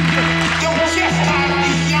don't chastise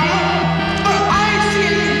these young, but I ain't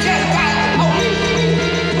seeing you chastise the police.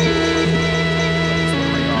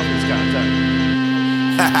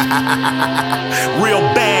 Real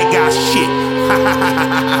bad guy shit.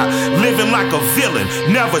 Living like a villain,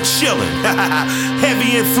 never chillin'.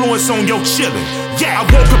 Heavy influence on your chillin'. Yeah, I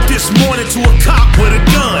woke up this morning to a cop with a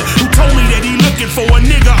gun who told me that he looking for a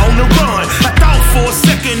nigga on the run. I thought for a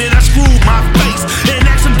second and I screwed my face and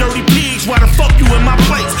asked some dirty pigs, why the fuck you in my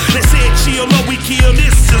place? They said chill or we kill,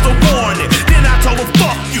 this is a warning. Then I told them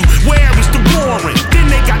fuck you, where is the warrant? Then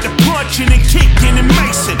they got the punching and kicking and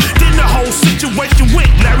macing. Then the whole situation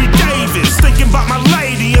went Larry Davis. Thinking about my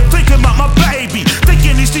lady and thinking about my baby.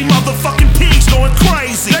 Thinking these motherfucking pigs going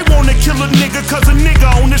crazy. They wanna kill a nigga cause a nigga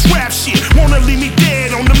on this rap shit wanna leave me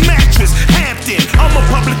dead on the mattress. Hampton, I'm a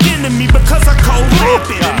public enemy because I cold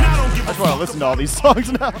rapping. That's why I listen to all these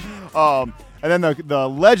songs now. And then the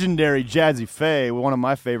legendary Jazzy Faye, one of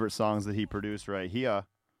my favorite songs that he produced right here.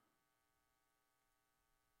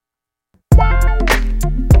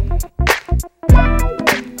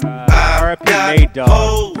 R.I.P. Nate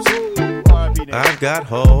Dogg. I've got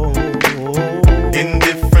hoes in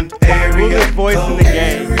different areas. Smoothest voice in the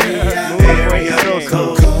game. Smoothest voice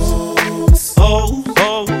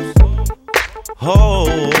Hoes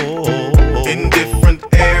in different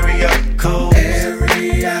area codes.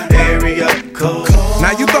 Area codes.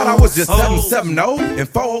 Now you thought I was just 770 and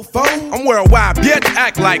 404? I'm worldwide, bitch,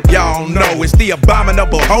 act like y'all know. It's the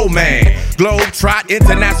abominable hoe man. Globetrot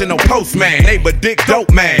International Postman. Neighbor Dick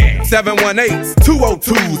Dope Man. 718s,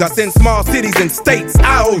 202s. I send small cities and states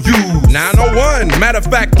IOUs. 901, matter of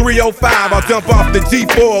fact 305. I'll jump off the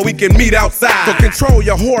G4, we can meet outside. So control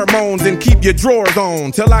your hormones and keep your drawers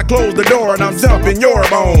on till I close the door and I'm jumping your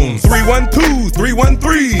bones. 312s,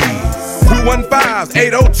 313s. 215s,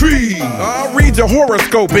 803. I'll read your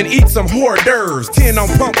horoscope and eat some hors d'oeuvres. 10 on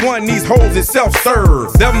pump 1, these hoes is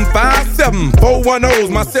self-serve. 757 410s,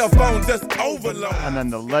 my cell phone just overload. And then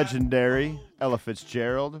the legendary Ella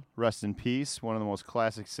Fitzgerald, rest in peace, one of the most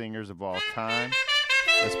classic singers of all time.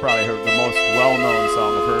 That's probably the most well-known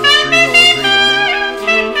song of hers, Dream Little Dream of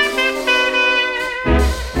Me.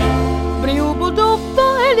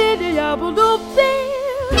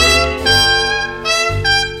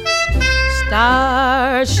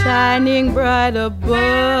 Stars shining bright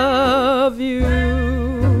above you.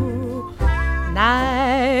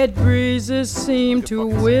 Night breezes seem to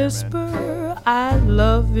whisper, I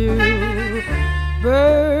love you.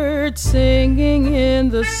 Birds singing in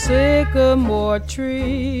the sycamore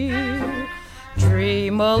tree.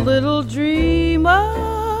 Dream a little dream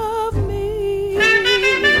of me.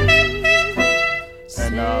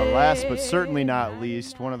 And last but certainly not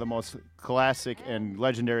least, one of the most classic and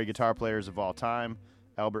legendary guitar players of all time,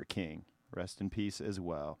 Albert King. Rest in peace as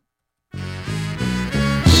well. Born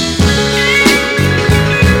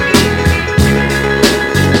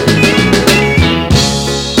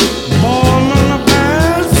on a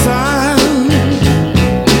bad sign.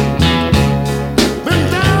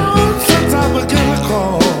 Been down since I began to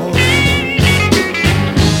crawl.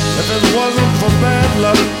 If it wasn't for bad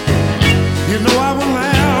luck, you know I wouldn't have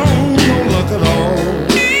no luck at all.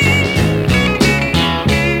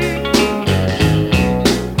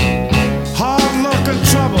 Hard luck and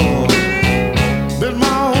trouble been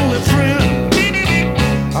my only friend.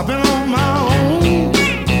 I've been on my own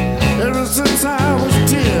ever since I was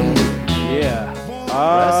 10. Yeah.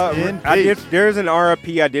 There's an RIP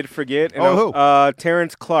I did forget. And who?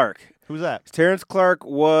 Terrence Clark. Who's that? Terrence Clark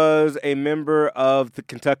was a member of the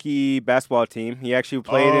Kentucky basketball team. He actually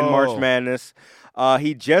played in March Madness.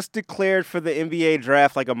 He just declared for the NBA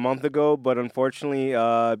draft like a month ago, but unfortunately,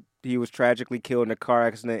 he was tragically killed in a car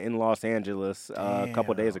accident in Los Angeles a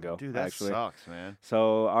couple days ago. Dude, that actually. sucks, man.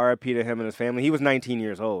 So RIP to him and his family. He was 19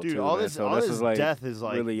 years old. Dude, too, all man. this, so all this this is like death is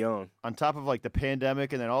like really young. On top of like the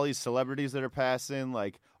pandemic and then all these celebrities that are passing.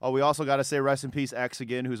 Like, oh, we also got to say rest in peace X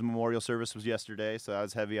again, whose memorial service was yesterday. So that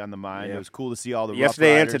was heavy on the mind. Yeah. It was cool to see all the yesterday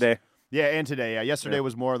Rough and Riders. today. Yeah, and today. Yeah, yesterday Yeah.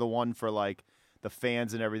 was more of the one for like the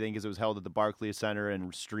fans and everything because it was held at the Barclays Center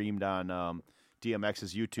and streamed on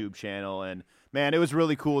DMX's YouTube channel. And man, it was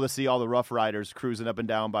really cool to see all the Rough Riders cruising up and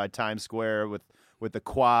down by Times Square with the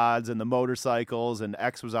quads and the motorcycles. And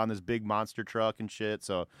X was on this big monster truck and shit.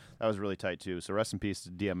 So that was really tight too. So rest in peace to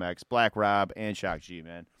DMX, Black Rob, and Shock G,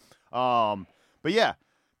 man. But yeah.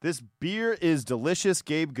 This beer is delicious,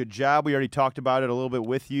 Gabe. Good job. We already talked about it a little bit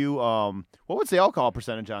with you. What was the alcohol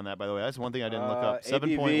percentage on that, by the way? That's one thing I didn't look up.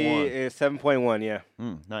 7.1. ABV is 7.1, yeah.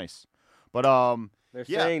 Nice. But they're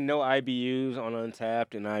yeah. saying no IBUs on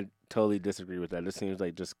Untapped, and I totally disagree with that. This seems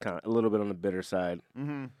like just kind of a little bit on the bitter side.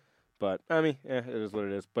 Mm-hmm. But I mean, yeah, it is what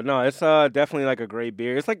it is. But no, it's definitely like a great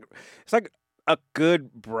beer. It's like a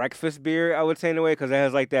good breakfast beer, I would say in a way, because it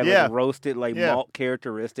has like that like roasted like malt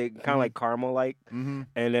characteristic, kind of like caramel like, and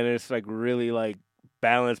then it's like really like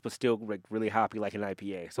balanced but still like really hoppy like an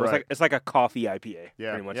IPA. So it's like a coffee IPA.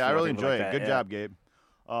 Yeah, pretty much. I really enjoy like it. Good job, Gabe.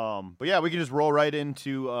 But yeah, we can just roll right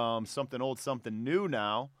into something old, something new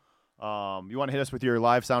now. You want to hit us with your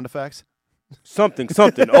live sound effects? Something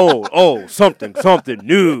old, something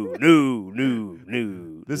new.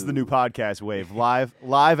 This is the new podcast wave. Live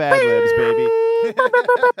ad-libs, baby.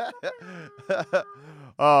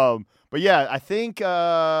 But yeah, I think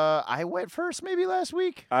I went first maybe last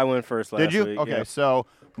week. I went first last week. Did you? Okay, yeah. so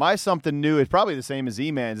my something new is probably the same as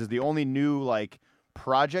E-Man's. Is the only new like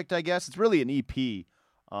project, I guess. It's really an EP.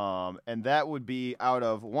 And that would be out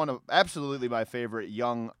of one of absolutely my favorite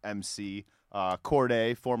young MC,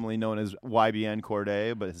 Corday, formerly known as YBN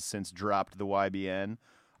Corday, but has since dropped the YBN.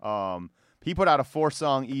 He put out a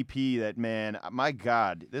 4-song EP that, man, my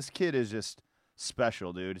God, this kid is just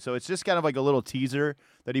special, dude. So it's just kind of like a little teaser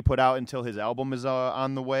that he put out until his album is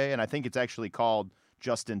on the way, and I think it's actually called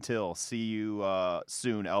Just Until. See You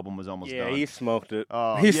Soon album was almost done. Yeah, he smoked it.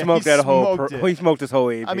 He smoked this whole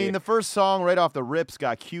EP. I mean, the first song right off the rips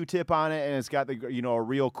got Q-Tip on it, and it's got a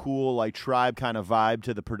real cool like Tribe kind of vibe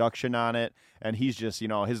to the production on it. And he's just,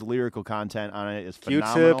 his lyrical content on it is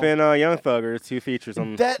phenomenal. Q-Tip and Young Thug are 2 features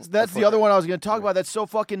on. That's the other one I was going to talk about. That's so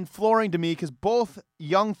fucking flooring to me because both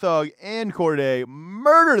Young Thug and Corday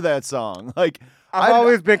murder that song. Like. I've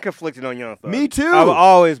always been conflicted on Young Thug. Me too. I've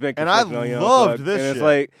always been conflicted and on Young loved Thug. this and shit. It's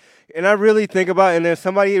like, and I really think about it, and then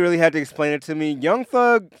somebody really had to explain it to me. Young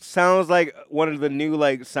Thug sounds like one of the new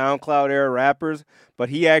like SoundCloud era rappers, but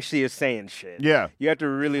he actually is saying shit. Yeah. You have to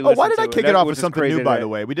really listen to it. Why did I kick it off with something new, by the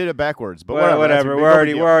way? We did it backwards, but whatever. We're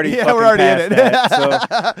already fucking past in it.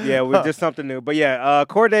 that. So, yeah, we're just something new. But yeah,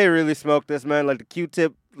 Corday really smoked this, man. Like the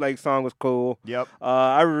Q-Tip like song was cool. Yep.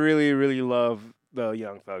 I really, really love the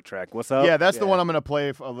Young Thug track. What's up? Yeah, that's the one I'm going to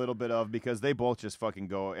play a little bit of because they both just fucking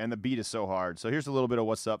go, and the beat is so hard. So here's a little bit of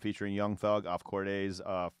What's Up featuring Young Thug off Corday's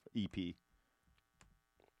EP.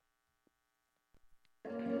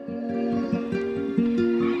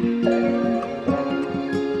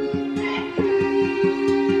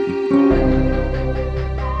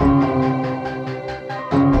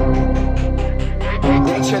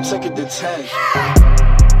 Check it to 10.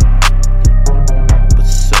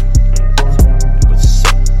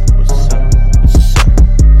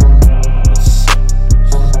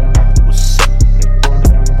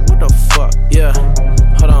 Yeah,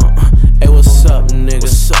 hold on. Hey, what's up, nigga?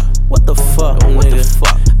 What the fuck,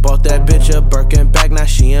 nigga? Bought that bitch a Birkin bag, now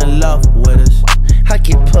she in love with us. I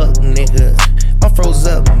get puck, nigga. I'm froze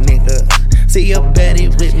up, nigga. See your baddie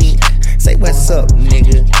with me. Say what's up,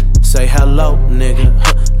 nigga. Say hello, nigga.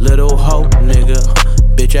 Little hoe, nigga.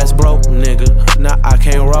 Bitch ass broke, nigga. Now I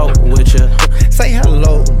can't roll with ya. Say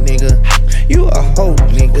hello, nigga. You a hoe,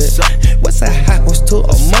 nigga. What's a house to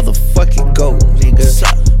a motherfucking goat,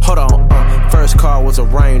 nigga? Hold on, first car was a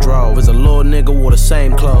Range Rover. It's a little nigga wore the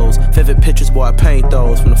same clothes. Vivid pictures, boy, I paint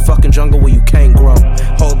those. From the fucking jungle where you can't grow.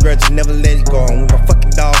 Hold grudge, never let it go. With my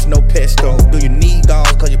fucking dogs, no pets though. Do you need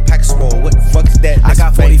dogs cause your pocket's full? What the fuck is that? I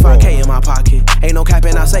got 45K in my pocket. Ain't no cap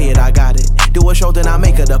and I say it, I got it. Do a show, then I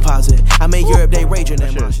make a deposit. I made Europe, they raging That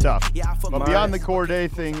and shit is moshing. tough. Yeah, but beyond the Corday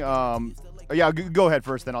thing, go ahead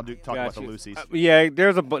first, then I'll talk about the Lucy's. Yeah,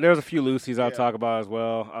 there's a few Lucy's I'll talk about as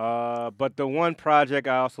well. But the one project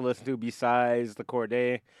I also listened to besides the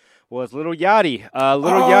Corday was Lil Yachty.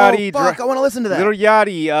 Yachty. Fuck, I want to listen to that. Lil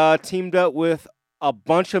Yachty teamed up with a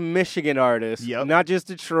bunch of Michigan artists, not just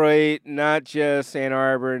Detroit, not just Ann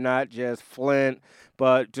Arbor, not just Flint,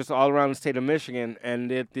 but just all around the state of Michigan. And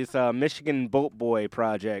this Michigan Boat Boy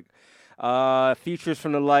project features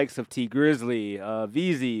from the likes of T Grizzly,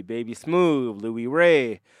 VZ, Baby Smooth, Louis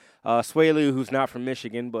Ray, Swaley, who's not from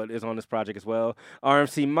Michigan but is on this project as well,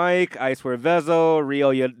 RMC Mike, Icewear Vezo,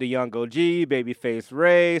 Rio the Young OG, Babyface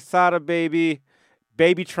Ray, Sada Baby,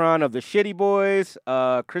 Babytron of the Shitty Boys,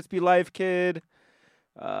 Crispy Life Kid,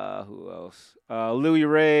 who else? Louis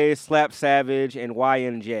Ray, Slap Savage, and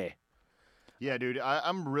YNJ. Yeah, dude,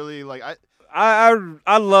 I'm really like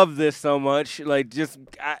I love this so much. Like, just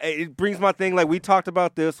it brings my thing. Like, we talked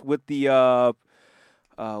about this with the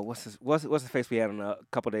what's the face we had on a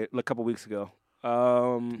couple weeks ago.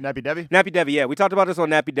 Nappy Debbie? Nappy Debbie, yeah. We talked about this on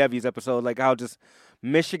Nappy Debbie's episode, like how just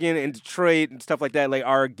Michigan and Detroit and stuff like that, like,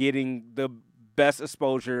 are getting the best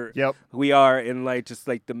exposure we are in, like, just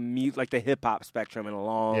like the hip hop spectrum in a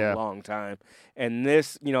long time. And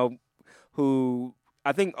this, you know, who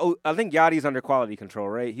I think Yachty's under quality control,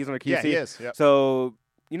 right? He's under QC. Yeah, he is. Yep. So,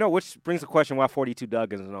 you know, which brings the question why 42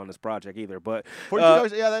 Doug isn't on this project either. But 42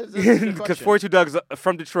 Doug, yeah, that's a good question. Because 42 Doug's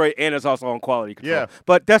from Detroit and is also on quality control. Yeah.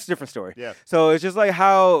 But that's a different story. Yeah. So it's just like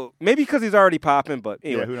how, maybe because he's already popping, but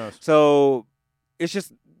anyway. Yeah, who knows? So it's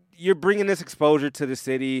just, you're bringing this exposure to the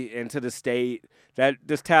city and to the state that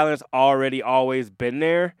this talent's already always been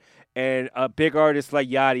there. And a big artist like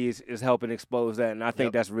Yachty is helping expose that, and I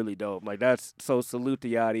think that's really dope. Like, that's so salute to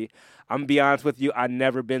Yachty. I'm going to be honest with you, I've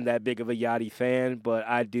never been that big of a Yachty fan, but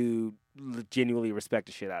I do genuinely respect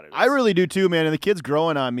the shit out of it. I really do too, man. And the kid's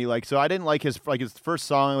growing on me. Like, so I didn't like his first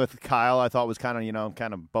song with Kyle. I thought was kind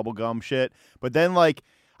of bubblegum shit. But then, like,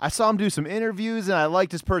 I saw him do some interviews, and I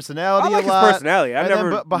liked his personality a lot. I like his personality. I never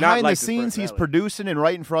but behind not the scenes, he's producing and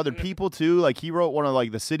writing for other people too. Like, he wrote one of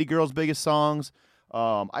like the City Girls' biggest songs.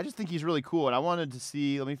 I just think he's really cool, and I wanted to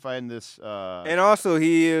see. Let me find this. And also,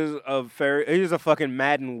 he's a fucking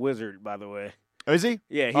Madden wizard, by the way. Oh, is he?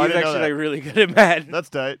 Yeah, he's actually like really good at Madden. That's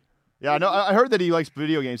tight. Yeah, no, I heard that he likes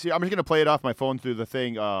video games. See, I'm just gonna play it off my phone through the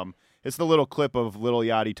thing. It's the little clip of Lil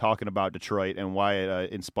Yachty talking about Detroit and why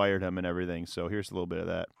it inspired him and everything. So here's a little bit of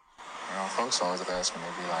that. You know, folks always ask me,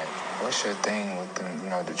 they be like, what's your thing with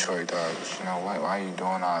the, Detroit dogs? You know, why are you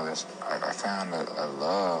doing all this? I found a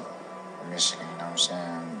love in Michigan, you know what I'm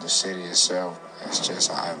saying? The city itself, it's just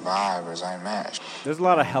I vibe as I match. There's a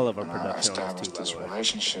lot of hell of a I production. established this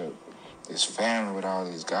relationship, this family with all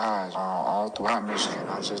these guys all throughout Michigan,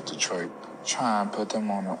 not just Detroit. Try and put them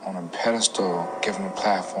on a pedestal, give them a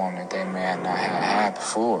platform that they may not have had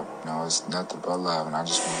before. You know, it's nothing but love, and I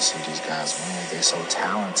just want to see these guys win. They're so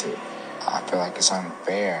talented. I feel like it's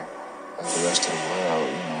unfair that the rest of the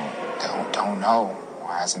world, don't know or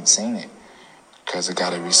hasn't seen it, because it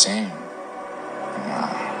got to be seen.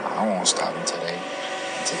 I won't stop until they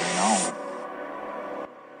know.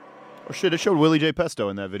 Oh shit! It showed Willie J. Pesto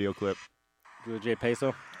in that video clip. Willie J.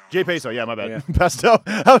 Peso. J. Peso, yeah, my bad. Yeah. Pesto.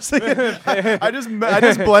 I was thinking, I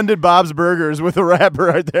just blended Bob's Burgers with a rapper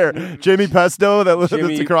right there, Jimmy Pesto, that's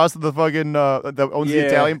across the fucking that owns the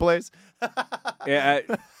Italian place.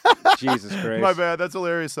 Jesus Christ. My bad. That's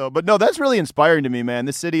hilarious though. But no, that's really inspiring to me, man.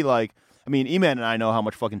 This city, like, I mean, E-Man and I know how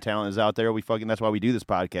much fucking talent is out there. That's why we do this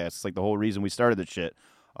podcast. It's like the whole reason we started this shit.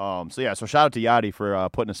 So shout out to Yachty for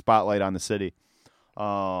putting a spotlight on the city.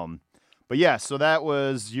 But yeah, so that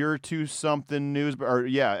was your 2-something news.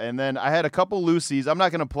 And then I had a couple loosies. I'm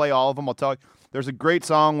not going to play all of them. I'll talk. There's a great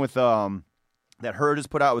song with that Herd has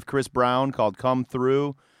put out with Chris Brown called Come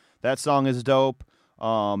Through. That song is dope.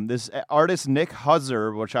 This artist, Nick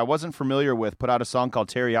Huzzer, which I wasn't familiar with, put out a song called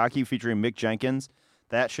Teriyaki featuring Mick Jenkins.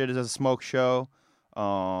 That shit is a smoke show.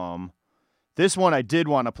 This one I did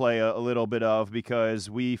want to play a little bit of because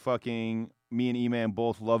me and E-Man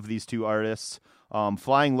both love these two artists.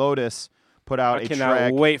 Flying Lotus put out a track. I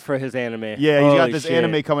cannot wait for his anime. Yeah, he's got this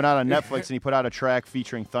anime coming out on Netflix, and he put out a track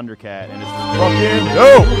featuring Thundercat, and it's fucking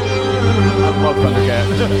dope. I love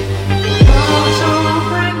Thundercat.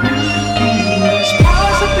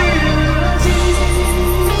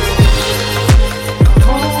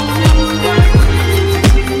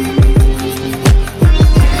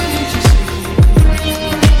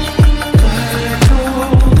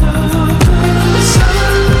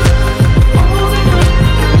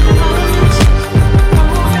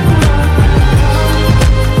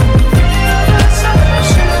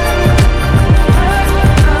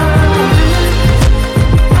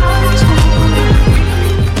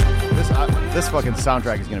 This fucking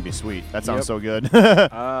soundtrack is gonna be sweet. That sounds so good.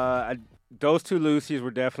 Those two Lucy's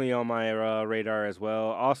were definitely on my radar as well.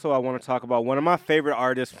 Also, I want to talk about one of my favorite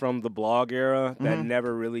artists from the blog era that Mhm.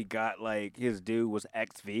 never really got like his due was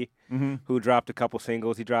XV, Mhm. who dropped a couple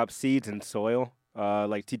singles. He dropped Seeds and Soil.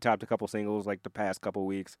 Like he topped a couple singles like the past couple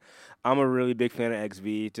weeks. I'm a really big fan of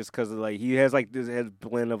XV just because like he has like this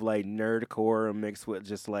blend of like nerdcore mixed with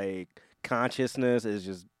just like consciousness is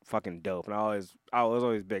just fucking dope. And I was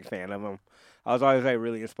always a big fan of him. I was always like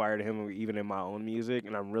really inspired to him even in my own music,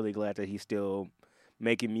 and I'm really glad that he's still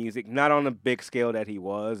making music, not on the big scale that he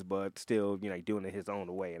was, but still, doing it his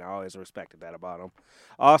own way, and I always respected that about him.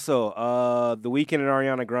 Also, The Weeknd and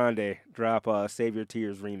Ariana Grande drop Save Your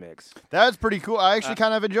Tears remix. That's pretty cool. I actually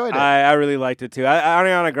kind of enjoyed it. I really liked it too.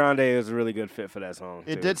 Ariana Grande is a really good fit for that song.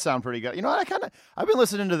 It too. did sound pretty good. You know what? I've been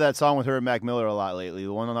listening to that song with her and Mac Miller a lot lately.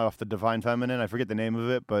 The one off the Divine Feminine. I forget the name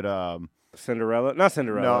of it, but Cinderella, not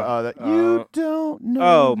Cinderella. No, you don't know.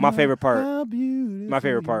 Oh, my favorite part. How beautiful My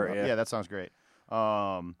favorite you part. are. Yeah. Yeah, that sounds great.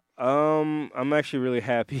 I'm actually really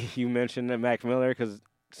happy you mentioned that Mac Miller because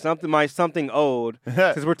something old.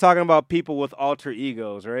 Because we're talking about people with alter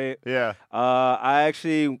egos, right? Yeah.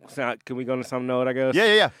 Can we go into something old? I guess.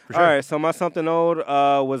 Yeah. For sure. All right. So my something old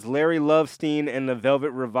was Larry Lovestein and the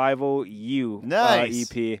Velvet Revival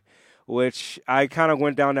Nice. EP. Which I kind of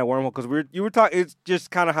went down that wormhole because you were talking. It's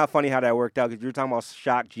just kind of funny how that worked out because you were talking about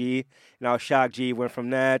Shock G. Now Shock G went from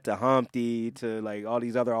that to Humpty to like all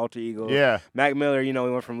these other alter egos. Yeah. Mac Miller, he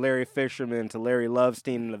went from Larry Fisherman to Larry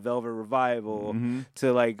Lovestein and the Velvet Revival Mhm.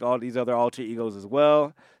 to like all these other alter egos as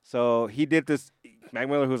well. So he did this. Mac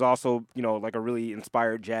Miller, who's also, like a really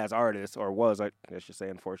inspired jazz artist, or was, I should say,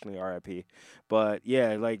 unfortunately, R.I.P. But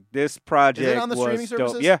yeah, like this project Is it on the was streaming dope.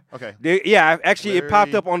 services? Yeah. Okay. Actually, it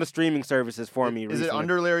popped Larry- up on the streaming services for me Is recently. it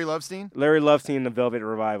under Larry Lovestein? Larry Lovestein and the Velvet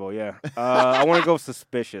Revival, yeah. I want to go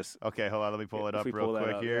Suspicious. Okay, hold on. Let me pull it If up we real pull that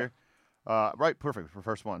quick up, here. Right, perfect for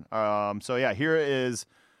first one. So yeah, here is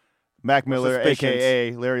Mac Miller, Suspicions.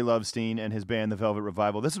 a.k.a. Larry Lovestein, and his band, The Velvet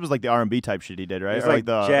Revival. This was like the R&B type shit he did, right? It's Or like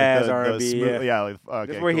the jazz the R&B, smooth- yeah. okay,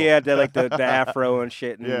 This is where he cool. had the afro and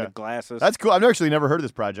shit and Yeah. the glasses. That's cool. I've actually never heard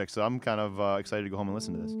this project, so I'm kind of excited to go home and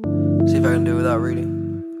listen to this. See if I can do it without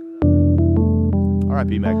reading.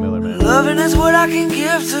 R.I.P. Mac Miller, man. Loving is what I can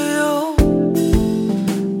give to you.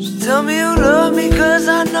 So tell me you love me, cause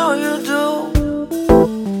I know you do.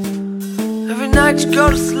 Every night you go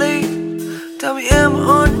to sleep, tell me am I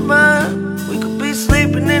on your mind? We could be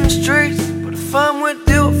sleeping in the streets, but if I'm with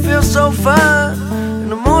you, it feels so fine. In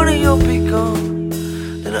the morning you'll be gone,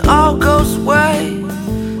 then it all goes away.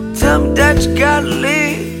 Tell me that you gotta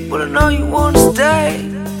leave, but I know you wanna stay.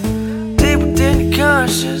 Deep within your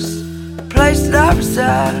conscience, the place that I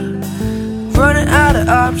reside. Running out of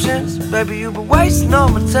options, baby, you've been wasting all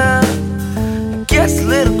my time. It gets a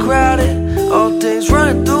little crowded, all things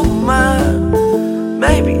running through my mind.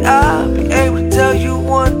 Maybe I'll be able to tell you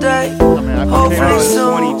one day. Hopefully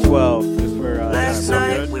soon. 2012 is where Last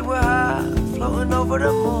night we were high, floating over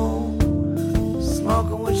the moon,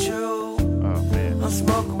 smoking with you. Oh man, I'm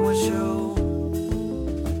smoking with you.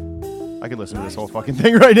 I could listen to this whole fucking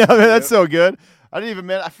thing right now. Man. That's so good. I didn't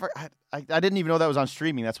even I didn't even know that was on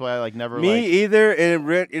streaming. That's why I never. Me either. And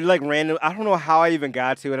it like random. I don't know how I even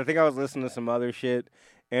got to it. I think I was listening to some other shit,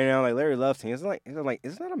 and I'm like Larry Lovestein.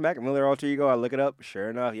 Isn't that a Mac Miller alter ego? I look it up. Sure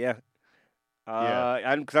enough, yeah.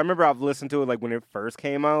 Because I remember I've listened to it like when it first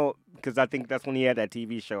came out. Because I think that's when he had that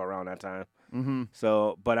TV show around that time. Mm-hmm.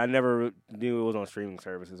 So, but I never knew it was on streaming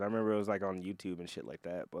services. I remember it was like on YouTube and shit like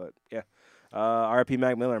that. But yeah, R.I.P.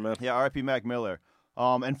 Mac Miller, man. Yeah, R.I.P. Mac Miller.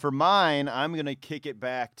 And for mine, I'm gonna kick it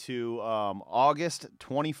back to August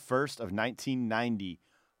 21st of 1990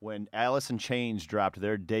 when Alice in Chains dropped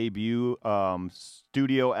their debut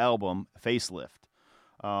studio album, Facelift.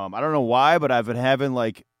 I don't know why, but I've been having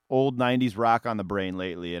like old 90s rock on the brain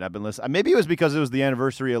lately, and I've been listening. Maybe it was because it was the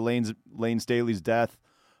anniversary of Lane Staley's death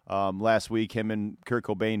last week, him and Kurt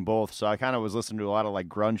Cobain both, so I kind of was listening to a lot of like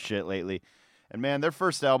grunge shit lately. And man, their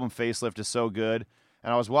first album, Facelift, is so good.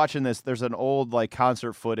 And I was watching this. There's an old like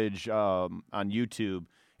concert footage on YouTube.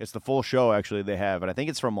 It's the full show actually they have, and I think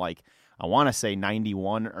it's from like I want to say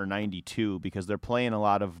 91 or 92 because they're playing a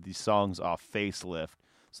lot of these songs off Facelift.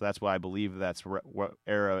 So that's why I believe that's what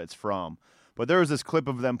era it's from. But there was this clip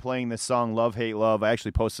of them playing this song, Love, Hate, Love. I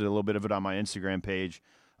actually posted a little bit of it on my Instagram page,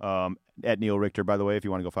 at Neil Richter, by the way, if you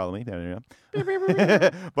want to go follow me. But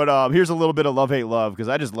here's a little bit of Love, Hate, Love, because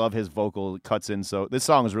I just love his vocal. It cuts in. So this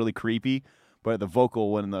song is really creepy, but the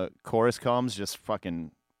vocal when the chorus comes just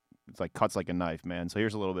fucking, it's like cuts like a knife, man. So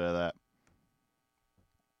here's a little bit of that.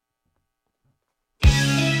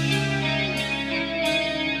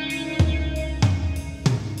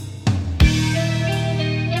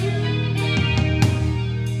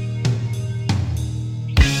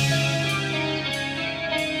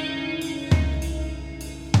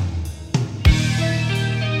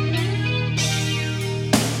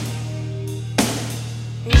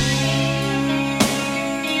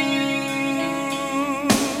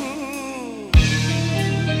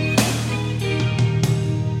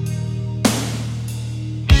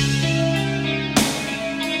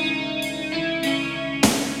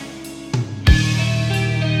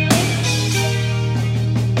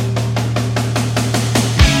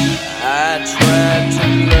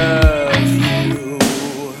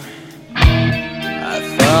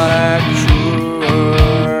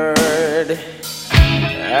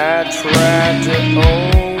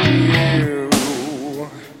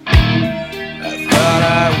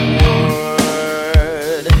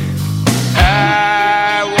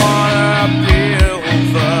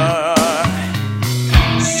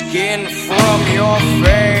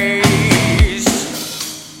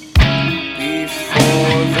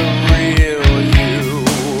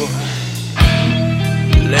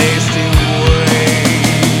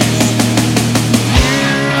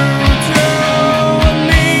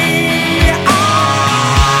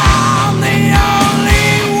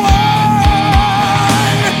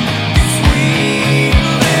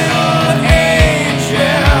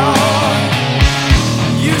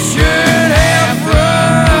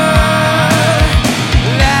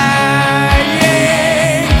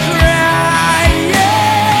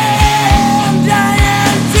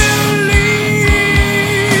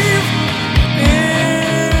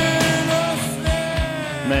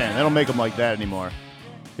 make them like that anymore.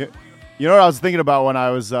 You know what I was thinking about when I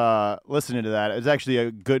was listening to that? It's actually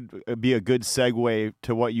a good segue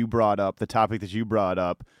to what you brought up, the topic that you brought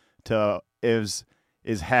up. Is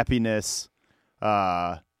happiness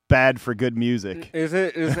bad for good music?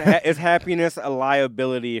 Is happiness a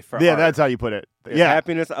liability for? Yeah, art? that's how you put it. Is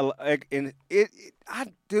happiness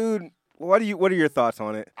dude. What are your thoughts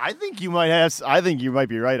on it? I think you might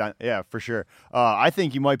be right on. Yeah, for sure. I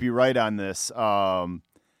think you might be right on this.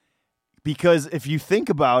 Because if you think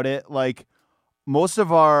about it, like most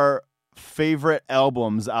of our favorite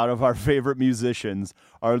albums out of our favorite musicians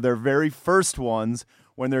are their very first ones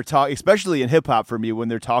when they're talking, especially in hip hop for me, when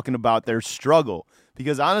they're talking about their struggle.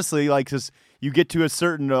 Because honestly, like, just you get to a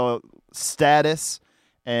certain status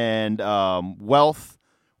and wealth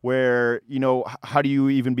where, you know, how do you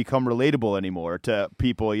even become relatable anymore to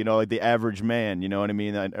people, you know, like the average man, you know what I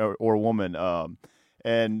mean, or woman.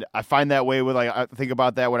 And I find that way with, like, I think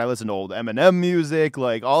about that when I listen to old Eminem music,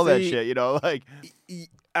 like all that shit, you know, like.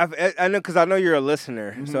 I know, because I know you're a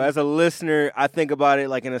listener. Mm-hmm. So as a listener, I think about it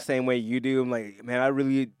like in the same way you do. I'm like, man, I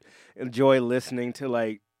really enjoy listening to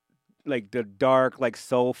like the dark, like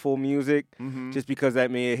soulful music, just because it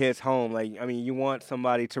hits home. Like, I mean, you want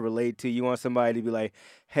somebody to relate to. You want somebody to be like,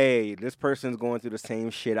 hey, this person's going through the same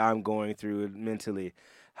shit I'm going through mentally.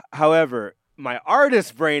 However, my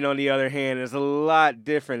artist brain, on the other hand, is a lot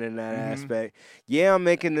different in that aspect. Yeah, I'm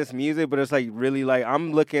making this music, but it's like really like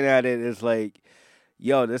I'm looking at it as like,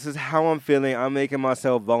 yo, this is how I'm feeling. I'm making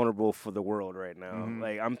myself vulnerable for the world right now.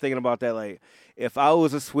 Like, I'm thinking about that. Like, if I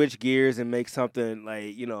was to switch gears and make something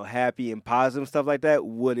like, you know, happy and positive stuff like that,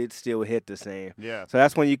 would it still hit the same? Yeah. So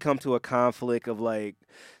that's when you come to a conflict of like,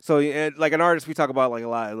 so like an artist we talk about like a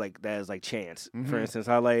lot like that is like Chance, for instance.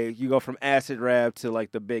 How like you go from acid rap to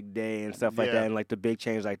like the Big Day and stuff like that, and like the big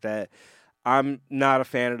change like that. I'm not a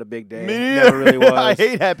fan of the Big Day. Me Never really was. I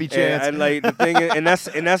hate Happy Chance. And like the thing is, and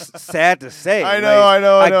that's sad to say. I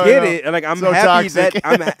know. I get it. And like I'm so happy toxic.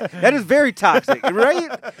 that is very toxic, right?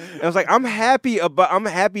 And I was like, I'm happy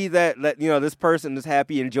that you know this person is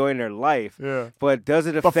happy enjoying their life. Yeah. But does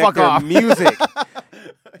it affect their music?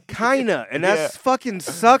 Kinda, and that fucking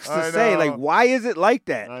sucks to say. Like, why is it like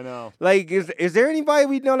that? I know. Like, is there anybody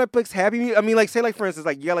we know that plays happy music? I mean, like, say, like for instance,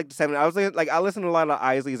 like you got like the 70s. I listened to a lot of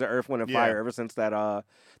Isleys of Earth, Wind and Fire ever since that.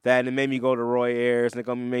 And it made me go to Roy Ayers, and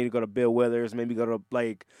it made me go to Bill Withers, made me go to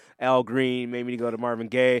like Al Green, made me go to Marvin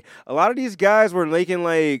Gaye. A lot of these guys were making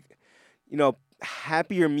like, you know,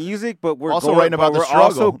 happier music, but we're also writing about the struggle.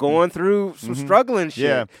 Also going through some struggling shit.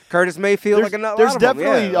 Yeah. Curtis Mayfield, there's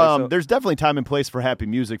definitely time and place for happy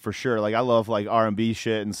music for sure. Like I love like R&B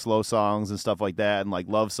shit and slow songs and stuff like that, and like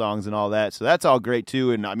love songs and all that. So that's all great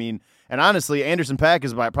too. And I mean, and honestly, Anderson .Paak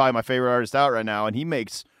is probably my favorite artist out right now, and he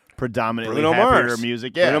makes predominantly Bruno happier Mars.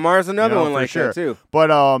 music. Yeah, Bruno Mars is another one for like sure. that too. But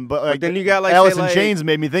like then you got like Alice in like, Chains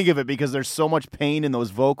made me think of it because there's so much pain in those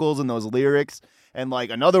vocals and those lyrics. And like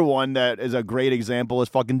another one that is a great example is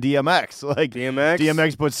fucking DMX. Like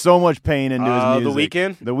DMX puts so much pain into his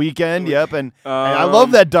music. The Weeknd, yep. And I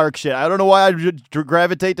love that dark shit. I don't know why I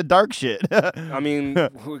gravitate to dark shit. I mean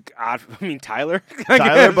Tyler.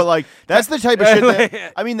 Tyler, but like that's the type of shit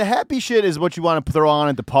that, I mean, the happy shit is what you want to throw on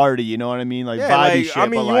at the party, you know what I mean? Like body shit. I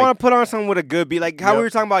mean, you want to put on something with a good beat. Like how we were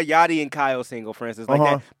talking about Yachty and Kyle single, for instance. Like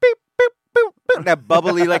that beep, beep, boop, that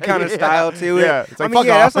bubbly like kind of style to it. Yeah, it's like, I mean,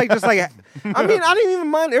 that's like just like I mean, I didn't even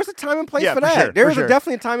mind. There's a time and place for that. Sure, There's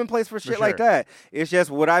definitely a time and place for shit like sure. that. It's just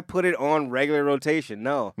would I put it on regular rotation?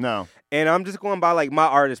 No. And I'm just going by like my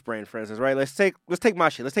artist brain, for instance, right? Let's take my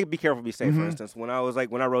shit. Let's take Be Careful, Be Safe, for instance. When I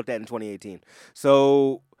wrote that in 2018.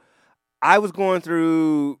 So I was going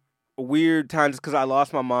through weird times because I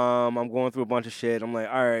lost my mom. I'm going through a bunch of shit. I'm like,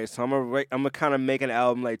 all right, so I'm gonna kind of make an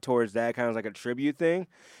album like towards that, kind of like a tribute thing.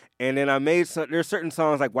 And then I made there's certain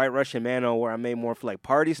songs like White Russian Mano where I made more for like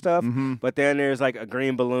party stuff. But then there's like a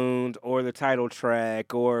Green Balloons or the title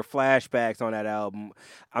track or flashbacks on that album.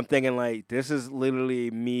 I'm thinking like this is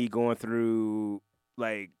literally me going through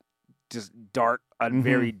like just a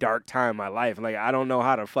very dark time in my life. Like I don't know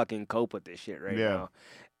how to fucking cope with this shit right now.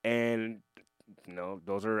 And you know,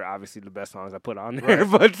 those are obviously the best songs I put on there.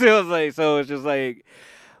 Right. But still, like, so it's just like,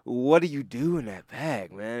 what do you do in that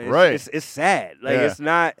bag, man? It's sad. Like it's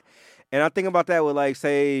not. And I think about that with like,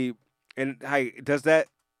 say, and hey,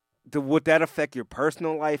 would that affect your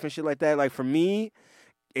personal life and shit like that? Like for me,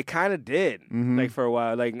 it kind of did. Like for a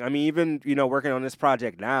while. Like I mean, even you know, working on this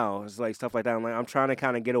project now, it's like stuff like that. I'm trying to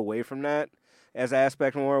kind of get away from that as an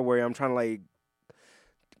aspect more, where I'm trying to like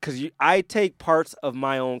because I take parts of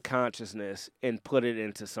my own consciousness and put it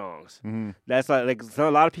into songs. Mhm. That's like so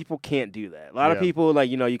a lot of people can't do that. A lot of Yeah. people like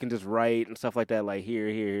you can just write and stuff like that. Like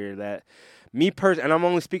here, that. Me personally, and I'm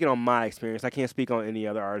only speaking on my experience. I can't speak on any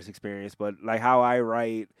other artist's experience, but like how I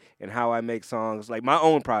write and how I make songs, like my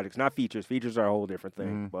own projects, not features. Features are a whole different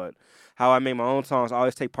thing. But how I make my own songs, I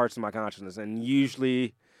always take parts of my consciousness, and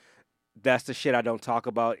usually that's the shit I don't talk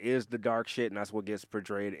about is the dark shit, and that's what gets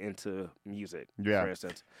portrayed into music. Yeah. For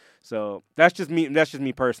instance, so that's just me. That's just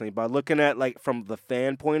me personally. But looking at like from the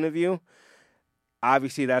fan point of view,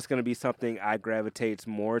 obviously that's going to be something I gravitate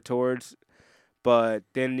more towards. But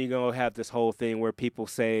then you're going to have this whole thing where people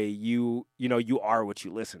say you are what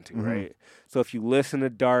you listen to, Mhm. right? So if you listen to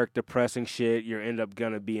dark, depressing shit, you end up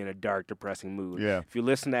going to be in a dark, depressing mood. Yeah. If you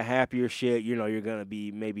listen to happier shit, you're going to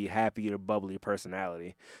be maybe happier, bubbly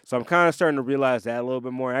personality. So I'm kind of starting to realize that a little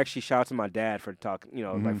bit more. Actually, shout out to my dad for talking,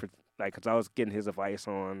 because I was getting his advice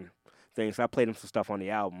on things. I played him some stuff on the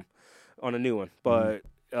album, on a new one. But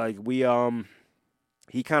like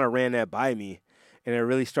he kind of ran that by me, and it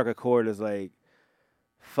really struck a chord as like,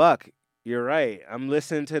 fuck, you're right. I'm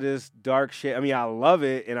listening to this dark shit. I mean, I love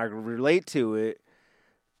it and I relate to it,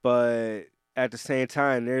 but at the same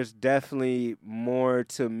time, there's definitely more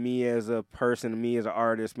to me as a person, me as an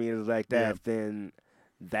artist, me as like that than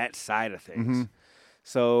that side of things. Mhm.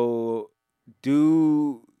 So,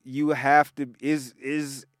 do you have to is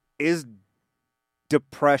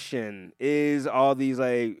depression, is all these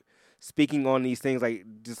like speaking on these things like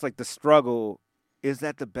just like the struggle, is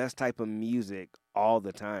that the best type of music all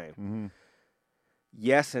the time? Mm-hmm.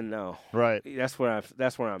 Yes and no. Right. That's where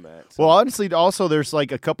I'm at. Well, honestly, also there's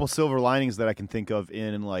like a couple silver linings that I can think of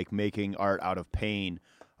in like making art out of pain.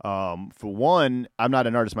 For one, I'm not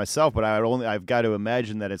an artist myself, but I've got to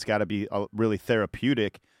imagine that it's got to be really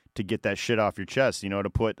therapeutic to get that shit off your chest. To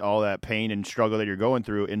put all that pain and struggle that you're going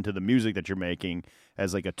through into the music that you're making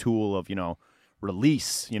as like a tool of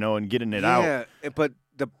release, and getting it out. Yeah, but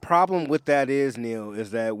the problem with that is, Neil,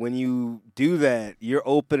 is that when you do that, you're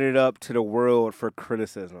opening it up to the world for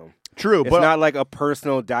criticism. True, it's but not like a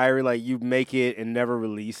personal diary, like you make it and never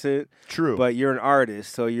release it. True, but you're an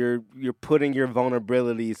artist, so you're putting your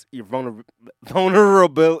vulnerabilities,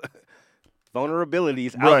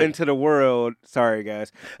 out Right. into the world. Sorry,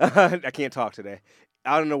 guys, I can't talk today.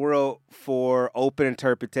 Out in the world for open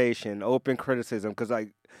interpretation, open criticism, because like.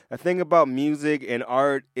 The thing about music and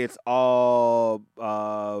art, it's all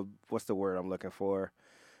what's the word I'm looking for?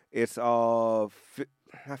 It's all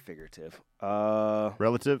not figurative.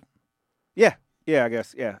 Relative? Yeah, I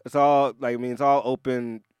guess. Yeah. It's all it's all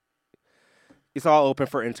open. It's all open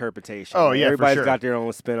for interpretation. Oh, Like, yeah, for everybody's sure. got their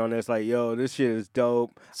own spin on this. Like, yo, this shit is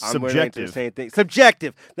dope. I'm relating to the Subjective. same thing.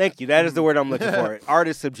 Subjective. Thank you. That is the word I'm looking for. Art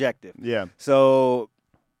is subjective. Yeah. So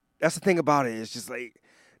that's the thing about it. It's just like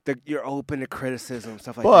you're open to criticism,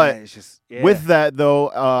 stuff like But that. It's just with that, though,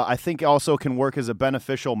 I think also can work as a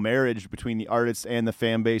beneficial marriage between the artist and the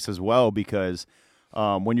fan base as well, because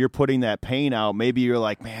when you're putting that pain out, maybe you're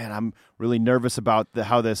like, man, I'm really nervous about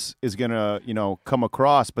how this is going to, come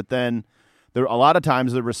across. But then there a lot of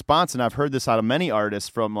times the response, and I've heard this out of many artists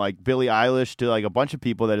from like Billie Eilish to like a bunch of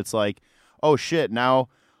people, that it's like, oh, shit, now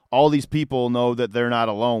all these people know that they're not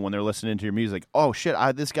alone when they're listening to your music. Oh, shit,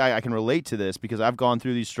 this guy, I can relate to this because I've gone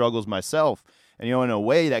through these struggles myself. And, in a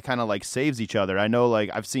way that kind of like saves each other. I know, like,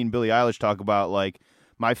 I've seen Billie Eilish talk about like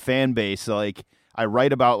my fan base, like, I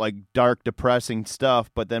write about like dark, depressing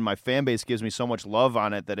stuff, but then my fan base gives me so much love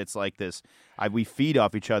on it that it's like this. We feed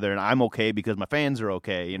off each other, and I'm okay because my fans are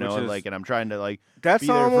okay, and I'm trying to like that's be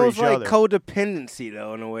there for almost each like other. codependency,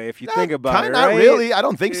 though, in a way, if you think about it. Not Right? really. I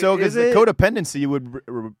don't think so, because Is the it? codependency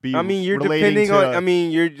would be. I mean, you're relating depending to,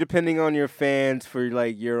 on. You're depending on your fans for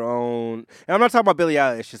like your own. And I'm not talking about Billie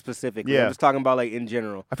Eilish specifically. Yeah. I'm just talking about like in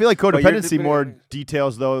general. I feel like But you're codependency more depending-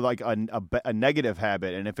 details though like a negative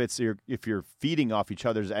habit, and if you're feeding off each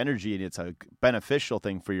other's energy and it's a beneficial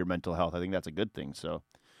thing for your mental health, I think that's a good thing. So,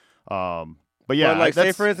 but yeah, But, like, say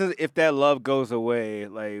that's- for instance, if that love goes away,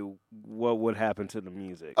 like what would happen to the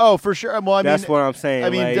music? Oh, for sure. Well, I that's mean, what I'm saying. I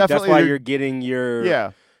mean, like, that's definitely why you're- you're getting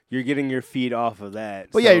your You're getting your feed off of that.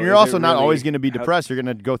 But So yeah, you're is also it not really always going to be how- depressed. You're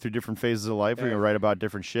going to go through different phases of life. You're going to write about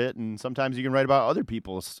different shit, and sometimes you can write about other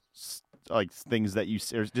people's like things that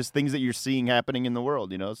or just things that you're seeing happening in the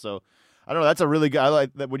world. So I don't know. That's a really good. I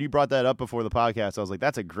like that when you brought that up before the podcast. I was like,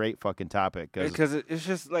 that's a great fucking topic. Because it's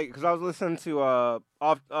just like because I was listening to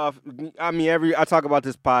I talk about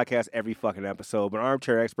this podcast every fucking episode, but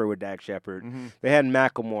Armchair Expert with Dak Shepard, they had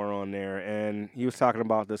Macklemore on there, and he was talking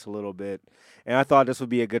about this a little bit, and I thought this would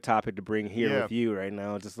be a good topic to bring here Yeah. with you right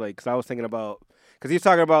now, just like because I was thinking about because he was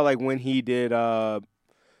talking about like when he did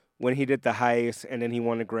when he did the heist, and then he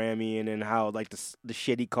won a Grammy, and then how like the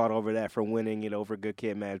shit he caught over that for winning it over Good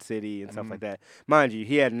Kid, Mad City, and stuff like that. Mind you,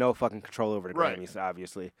 he had no fucking control over the Grammys,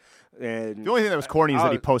 obviously. And The only thing that was corny is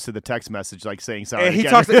that he posted the text message like saying sorry. And he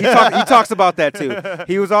again. talks about that too.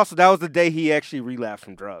 He was also that was the day he actually relapsed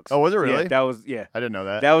from drugs. Oh, was it really? Yeah, that was I didn't know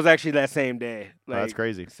that. That was actually that same day. Oh, that's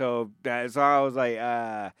crazy. So I was like,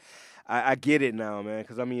 I get it now, man.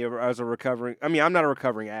 Because I mean, I'm not a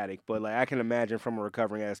recovering addict, but like I can imagine from a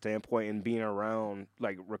recovering addict standpoint and being around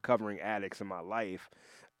like recovering addicts in my life,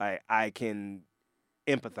 I can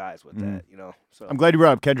empathize with that, you know. So I'm glad you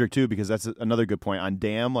brought up Kendrick too, because that's another good point. On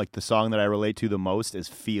Damn, like the song that I relate to the most is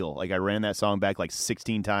Feel. Like I ran that song back like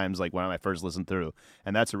 16 times, like when I first listened through,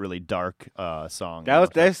 and that's a really dark song.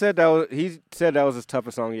 He said that was his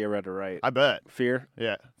toughest song he ever had to write. I bet. Fear.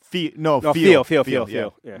 Yeah. Feel.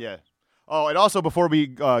 Yeah. Oh, and also before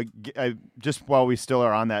we just while we still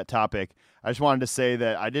are on that topic, I just wanted to say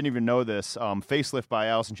that I didn't even know this. Facelift by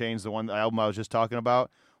Alice in Chains, the album I was just talking about,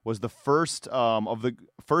 was the first album of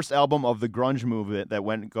the grunge movement that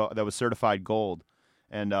that was certified gold,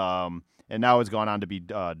 and now it's gone on to be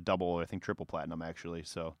double, I think triple platinum actually.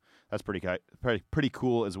 So that's pretty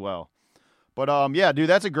cool as well. But yeah, dude,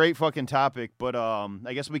 that's a great fucking topic. But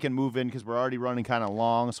I guess we can move in because we're already running kind of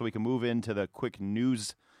long, so we can move into the quick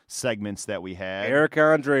news segments that we had. Eric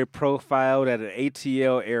Andre profiled at an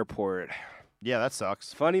ATL airport. Yeah, that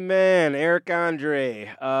sucks. Funny man, Eric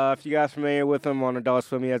Andre. If you guys are familiar with him on Adult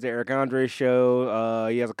Swim, he has the Eric Andre show.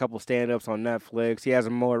 He has a couple stand-ups on Netflix. He has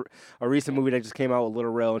a recent movie that just came out with Lil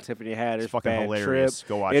Rel and Tiffany Haddish. It's fucking Bad hilarious. Trip.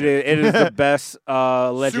 Go watch it. It is the best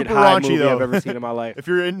legend Super high raunchy, movie though. I've ever seen in my life. If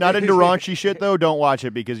you're not into raunchy shit, though, don't watch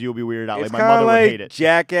it because you'll be weirded out. It's Like my mother would like hate it.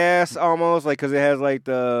 Jackass almost, like because it has like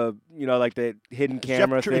the like the hidden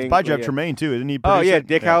camera thing. It's by Jeff Yeah. Tremaine too, isn't he? Oh yeah, producer?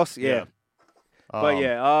 Dick House. Yeah. But Um,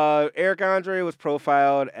 yeah, Eric Andre was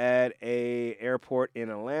profiled at a airport in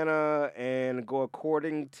Atlanta, and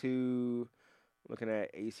according to looking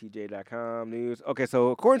at ACJ.com news. Okay, so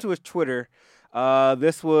according to his Twitter,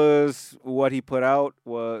 this was what he put out.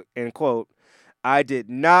 Was in quote, "I did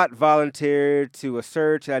not volunteer to a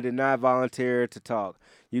search. I did not volunteer to talk.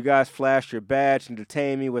 You guys flashed your badge and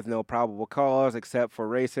detained me with no probable cause except for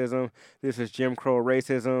racism. This is Jim Crow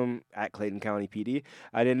racism at Clayton County PD.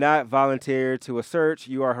 I did not volunteer to a search.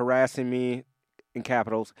 You are harassing me," in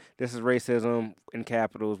capitals. "This is racism," in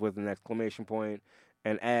capitals with an exclamation point,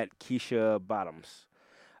 and at Keisha Bottoms.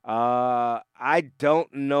 I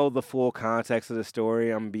don't know the full context of the story.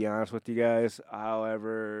 I'm going to be honest with you guys.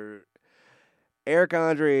 However, Eric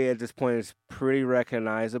Andre at this point is pretty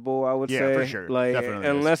recognizable, I would say. Yeah, for sure. Like, Definitely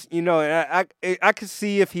unless I could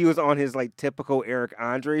see if he was on his like typical Eric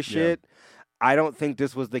Andre shit. I don't think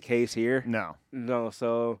this was the case here. No.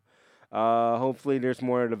 So, hopefully, there's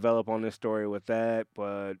more to develop on this story with that.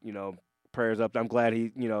 But prayers up. I'm glad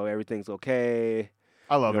everything's okay.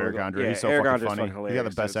 I love Eric Andre. He's so Eric fucking Andre's funny. fucking He got the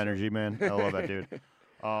hilarious. best energy, man. I love that dude.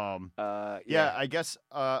 Yeah, I guess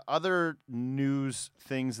other news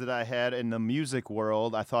things that I had in the music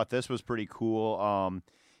world, I thought this was pretty cool.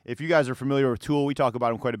 If you guys are familiar with Tool, we talk about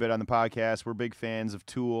them quite a bit on the podcast. We're big fans of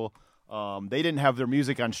Tool. They didn't have their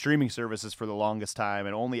music on streaming services for the longest time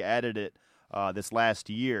and only added it this last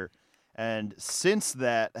year. And since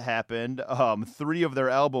that happened, 3 of their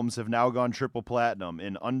albums have now gone triple platinum.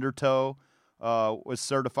 In Undertow was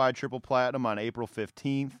certified triple platinum on April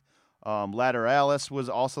 15th. Lateralis was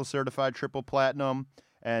also certified triple platinum,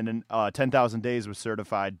 and 10,000 Days was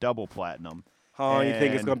certified double platinum. How long do you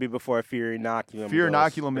think it's going to be before Fear Inoculum? Fear goes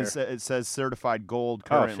Inoculum there? it says certified gold Oh,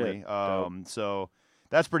 currently. shit. Dope. So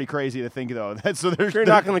that's pretty crazy to think though. So there's Fear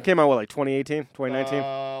Inoculum came out like 2018,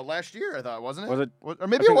 2019? last year I thought, wasn't it? Was it? Or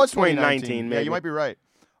maybe I it think was 2019. 2019. Yeah, Maybe. you might be right.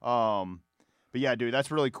 But yeah, dude,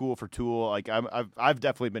 that's really cool for Tool. Like I've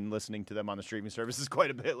definitely been listening to them on the streaming services quite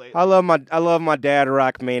a bit lately. I love my dad,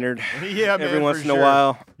 Rock Maynard. Yeah, man, every once for in a sure.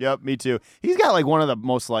 while. Yep, me too. He's got like one of the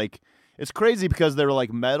most like, it's crazy because they're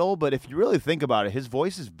like metal, but if you really think about it, his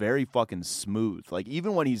voice is very fucking smooth. Like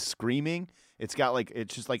even when he's screaming, it's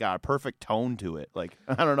just like a perfect tone to it. Like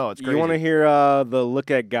I don't know, it's crazy. You want to hear the Look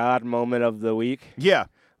at God moment of the week? Yeah.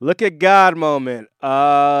 Look at God moment.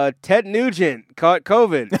 Ted Nugent caught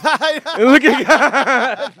COVID. Look at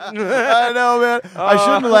God. I know, man. I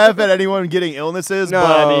shouldn't laugh at anyone getting illnesses, but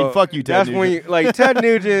I mean, fuck you, Ted That's Nugent. when Ted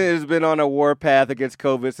Nugent has been on a warpath against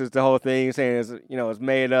COVID since the whole thing, saying it's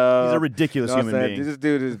made up. He's a ridiculous human being. This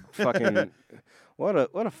dude is fucking. What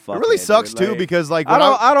a fuck. It really sucks too because like when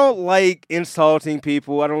I don't like insulting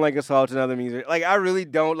people. I don't like insulting other music. Like I really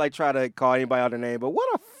don't like try to call anybody out their name. But what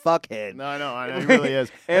a fuckhead. No, I know it really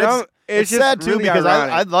is. And it's just sad too really because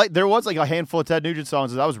ironic. I like there was like a handful of Ted Nugent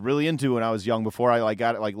songs that I was really into when I was young before I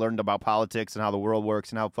learned about politics and how the world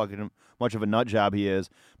works and how fucking much of a nut job he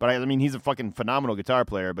is. But I mean he's a fucking phenomenal guitar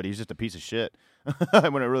player, but he's just a piece of shit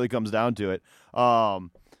when it really comes down to it.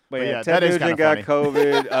 But yeah, that Ted is Nugent kinda got funny.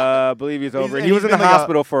 COVID. I believe he's over. He he's was in the been like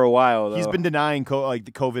hospital for a while, though. He's been denying the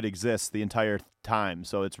COVID exists the entire time,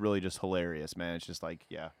 so it's really just hilarious, man. It's just like,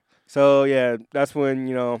 yeah. So, yeah, that's when,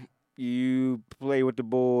 you play with the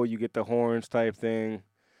bull, you get the horns type thing.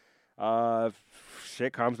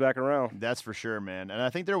 Shit comes back around. That's for sure, man. And I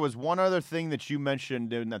think there was one other thing that you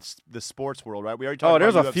mentioned in the sports world, right? We already talked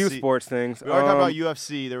about there's UFC. a few sports things. We already talked about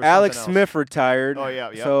UFC. There was Alex something Smith retired. Oh,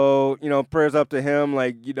 yeah. So, prayers up to him.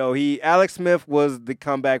 Like, Alex Smith was the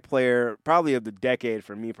comeback player probably of the decade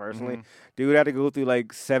for me personally. Mhm. Dude had to go through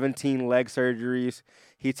like 17 leg surgeries.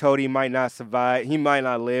 He told he might not survive. He might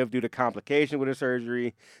not live due to complication with his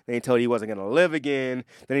surgery. Then he told he wasn't going to live again.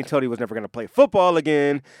 Then he told he was never going to play football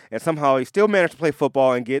again. And somehow he still managed to play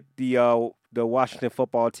football and get the Washington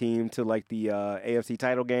football team to like the AFC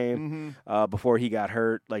title game before he got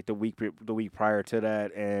hurt like the week prior to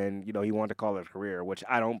that. And he wanted to call it a career, which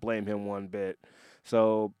I don't blame him one bit.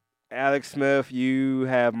 So Alex Smith, you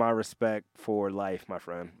have my respect for life, my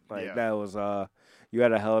friend. Like that was you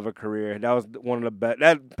had a hell of a career. That was one of the best.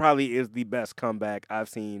 That probably is the best comeback I've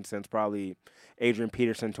seen since probably Adrian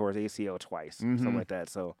Peterson tore his ACL twice, something like that.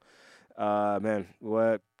 So, man,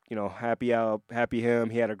 what happy him.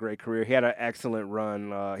 He had a great career. He had an excellent run.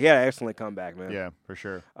 He had an excellent comeback, man. Yeah, for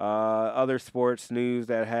sure. Other sports news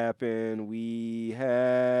that happened. We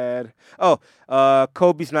had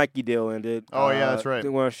Kobe's Nike deal ended. Oh yeah, that's right.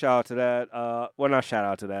 Want to shout out to that. Well, not shout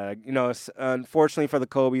out to that. It's, unfortunately for the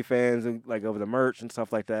Kobe fans, like over the merch and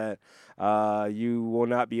stuff like that, you will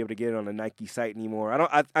not be able to get it on the Nike site anymore.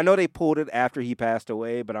 I know they pulled it after he passed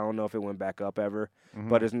away, but I don't know if it went back up ever.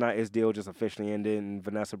 But his deal just officially ended, and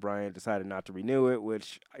Vanessa Bryant decided not to renew it,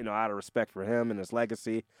 which, out of respect for him and his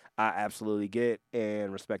legacy, I absolutely get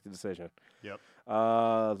and respect the decision. Yep.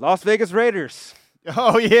 Las Vegas Raiders.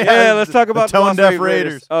 Oh, yeah. Yeah, let's talk about the Las tone-deaf Vegas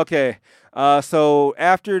Raiders. Okay. So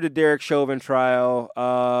after the Derek Chauvin trial,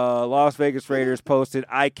 Las Vegas Raiders posted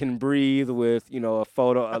 "I Can Breathe" with, a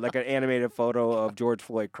photo, like an animated photo of George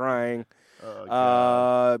Floyd crying.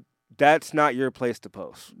 That's not your place to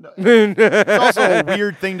post. It's also a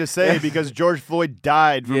weird thing to say because George Floyd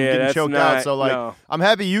died from getting choked out. So, no. I'm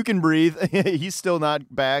happy you can breathe. He's still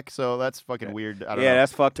not back, so that's fucking weird. I don't know.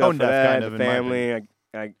 That's fucked up for that. Kind of, the family,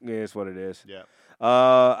 it's what it is. Yeah.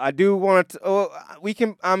 I do want to.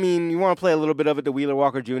 You want to play a little bit of it, the Wheeler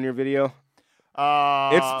Walker Jr. video?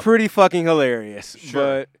 It's pretty fucking hilarious. Sure.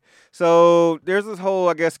 But so there's this whole,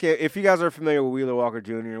 I guess, if you guys are familiar with Wheeler Walker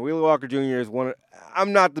Jr., Wheeler Walker Jr. is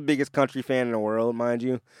I'm not the biggest country fan in the world, mind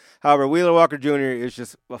you. However, Wheeler Walker Jr. is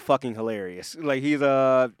just fucking hilarious. Like he's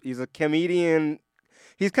a comedian.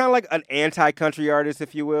 He's kind of like an anti-country artist,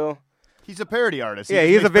 if you will. He's a parody artist.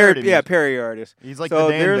 He's a very parody artist. He's like the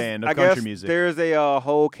Dan Band of country music. There's a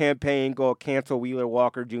whole campaign called "Cancel Wheeler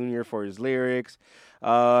Walker Jr." for his lyrics.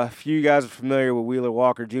 If you guys are familiar with Wheeler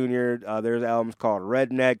Walker Jr., there's albums called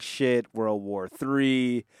Redneck Shit, World War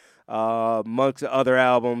III, amongst other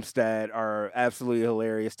albums that are absolutely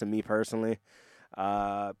hilarious to me personally.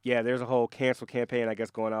 There's a whole cancel campaign, I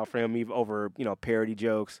guess, going out for him over parody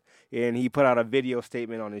jokes, and he put out a video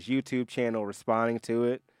statement on his YouTube channel responding to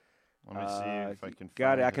it. Let me see if I can got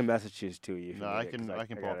find it. I can message it to you. No, I can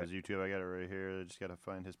pull up his YouTube. I got it right here. I just got to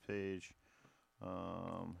find his page.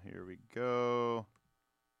 Here we go.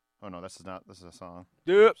 Oh no, this is a song.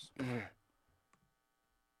 Yep.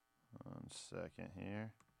 One second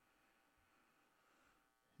here.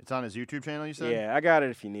 It's on his YouTube channel, you said? Yeah, I got it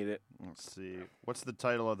if you need it. Let's see. What's the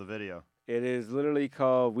title of the video? It is literally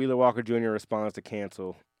called Wheeler Walker Jr. Responds to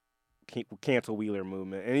Cancel Wheeler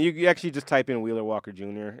Movement. And you actually just type in Wheeler Walker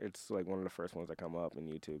Jr. It's like one of the first ones that come up in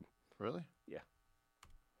YouTube. Really? Yeah.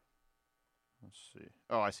 Let's see.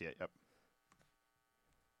 Oh, I see it. Yep.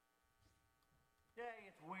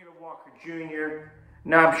 Wheeler Walker Jr.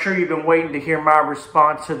 Now, I'm sure you've been waiting to hear my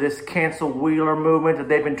response to this cancel Wheeler movement that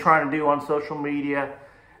they've been trying to do on social media.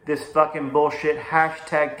 This fucking bullshit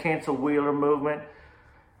hashtag cancel Wheeler movement.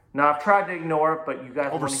 Now, I've tried to ignore it, but you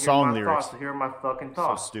guys over want to hear song my lyrics. thoughts. Hear my fucking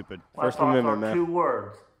thoughts. So stupid. My First thoughts Amendment, are man. 2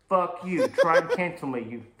 words. Fuck you. Try and cancel me,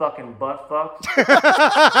 you fucking butt fucks.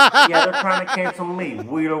 Yeah, they're trying to cancel me,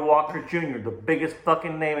 Wheeler Walker Jr., the biggest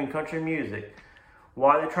fucking name in country music.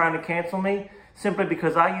 Why are they trying to cancel me? Simply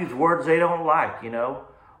because I use words they don't like,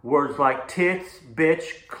 Words like tits,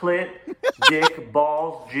 bitch, clit, dick,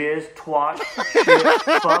 balls, jizz, twat,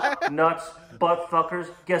 shit, fuck, nuts, butt fuckers.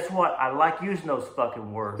 Guess what? I like using those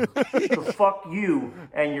fucking words. So fuck you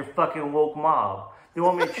and your fucking woke mob. They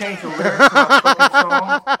want me to change the lyrics to my fucking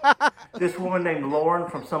songs? This woman named Lauren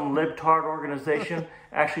from some libtard organization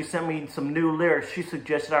actually sent me some new lyrics she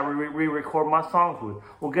suggested I re-record my songs with.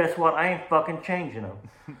 Well, guess what? I ain't fucking changing them.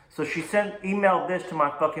 So she emailed this to my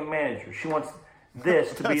fucking manager. She wants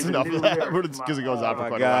this to be the new lyrics. Because it goes on for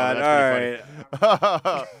quite God, a while. That's pretty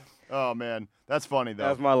funny. Oh man, that's funny though.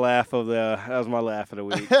 That was my laugh of the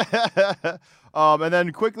week. And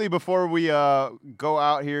then quickly before we go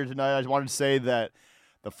out here tonight, I just wanted to say that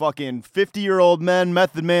the fucking 50-year-old men,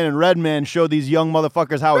 Method Man and Redman, showed these young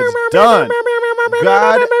motherfuckers how it's done.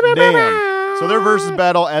 God damn. So their versus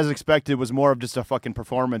battle, as expected, was more of just a fucking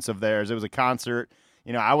performance of theirs. It was a concert.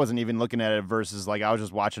 You know, I wasn't even looking at it versus, like, I was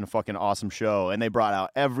just watching a fucking awesome show. And they brought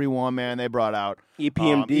out everyone, man. They brought out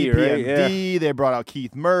EPMD, right? Yeah. They brought out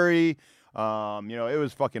Keith Murray. You know, it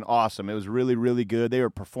was fucking awesome. It was really, really good. They were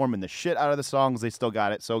performing the shit out of the songs. They still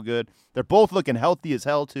got it so good. They're both looking healthy as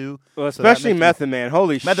hell, too. Well, especially Method Man.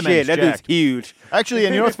 Holy shit, that dude's huge. Actually,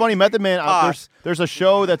 and you know what's funny? Method Man, there's a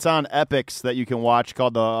show that's on Epix that you can watch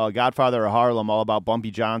called The Godfather of Harlem, all about Bumpy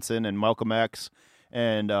Johnson and Malcolm X.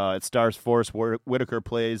 And it stars Forrest Whitaker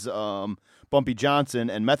plays Bumpy Johnson,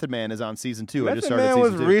 and Method Man is on season 2. I just started Man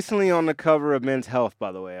season was 2. Recently on the cover of Men's Health,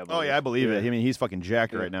 by the way. Oh, yeah, I believe it. I mean, he's fucking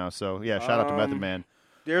jacked right now. So, yeah, shout out to Method Man.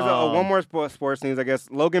 There's one more sports news, I guess.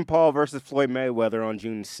 Logan Paul versus Floyd Mayweather on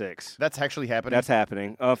June 6th. That's actually happening? That's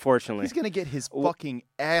happening, unfortunately. He's going to get his fucking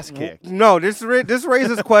ass kicked. No, this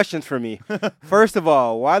raises questions for me. First of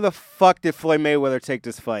all, why the fuck did Floyd Mayweather take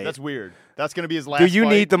this fight? That's weird. That's going to be his last Do you fight.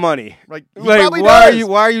 need the money? Like why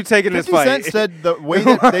are you taking this fight? 50 Cent said the way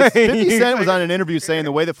that 50 Cent was on an interview saying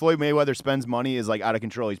the way that Floyd Mayweather spends money is like out of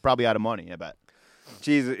control. He's probably out of money, I bet.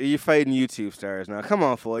 Jesus, you're fighting YouTube stars now. Come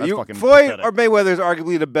on, Floyd. Fucking Floyd pathetic. or Mayweather is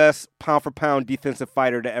arguably the best pound-for-pound defensive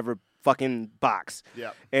fighter to ever fucking box.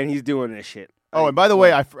 Yep. And he's doing this shit. Oh, and by the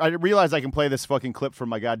way, I realized I can play this fucking clip from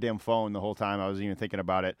my goddamn phone the whole time. I wasn't even thinking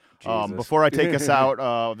about it. Before I take us out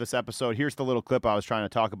of this episode, here's the little clip I was trying to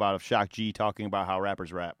talk about of Shock G talking about how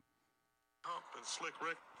rappers rap. And Slick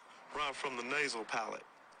Rick rhyme from the nasal palate.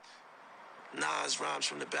 Nas rhymes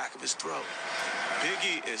from the back of his throat.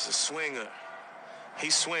 Biggie is a swinger. He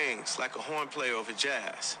swings like a horn player over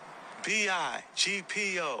jazz.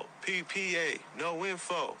 B-I-G-P-O, P-P-A, no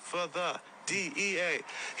info for the D-E-A.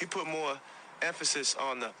 He put more emphasis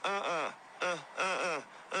on the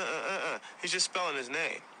He's just spelling his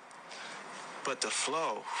name. But the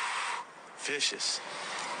flow, vicious.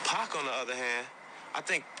 Pac, on the other hand, I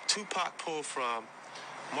think Tupac pulled from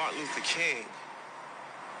Martin Luther King,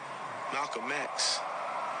 Malcolm X.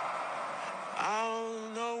 I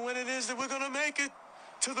don't know when it is that we're gonna make it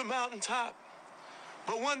to the mountaintop.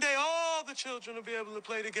 But one day all the children will be able to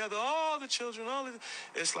play together. All the children,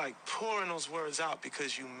 it's like pouring those words out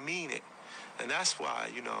because you mean it. And that's why,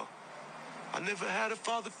 you know, I never had a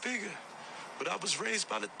father figure, but I was raised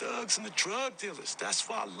by the thugs and the drug dealers. That's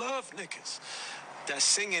why I love niggas. That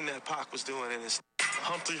singing that Pac was doing in his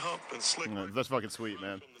Humpty Hump and Slick. That's fucking sweet,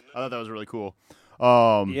 man. I thought that was really cool.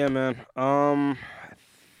 Yeah, man. I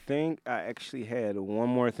think I actually had one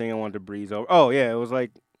more thing I wanted to breeze over. Oh, yeah, it was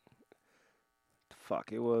like,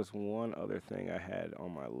 fuck, it was one other thing I had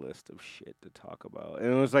on my list of shit to talk about.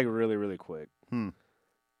 And it was like really, really quick.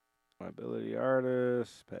 Liability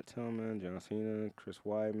Artists, Pat Tillman, John Cena, Chris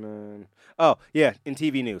Weidman. Oh, yeah, in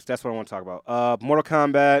TV news. That's what I want to talk about. Mortal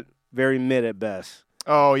Kombat, very mid at best.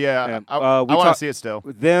 Oh, yeah. I want to see it still.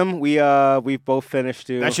 Them, we've both finished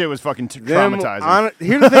too. That shit was fucking traumatizing.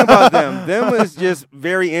 Here's the thing about them. Them was just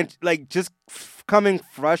very, coming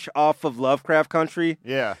fresh off of Lovecraft Country.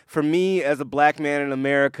 Yeah. For me, as a black man in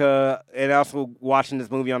America, and also watching this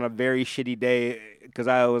movie on a very shitty day, because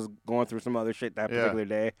I was going through some other shit that particular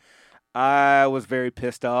day, I was very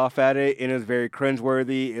pissed off at it, and it was very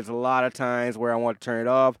cringeworthy. It's a lot of times where I want to turn it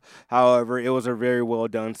off. However, it was a very well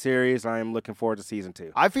done series. I am looking forward to season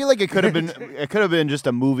 2. I feel like it could have been just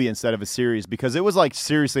a movie instead of a series, because it was like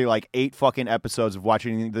seriously like 8 fucking episodes of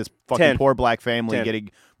watching this fucking 10. poor black family 10.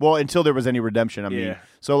 getting until there was any redemption. I mean,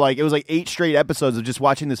 so like it was like 8 straight episodes of just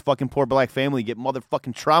watching this fucking poor black family get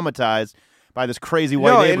motherfucking traumatized by this crazy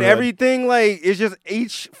white neighborhood. And everything, like, it's just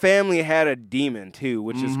each family had a demon, too,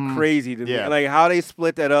 which is crazy to me. Like, how they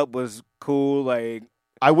split that up was cool. Like,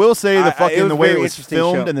 I will say the way it was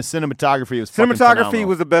filmed show. and the cinematography was Cinematography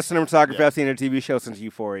was the best cinematography I've seen in a TV show since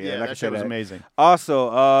Euphoria. Yeah, that shit was amazing.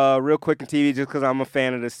 Also, real quick in TV, just because I'm a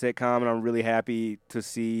fan of this sitcom and I'm really happy to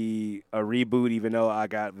see a reboot, even though I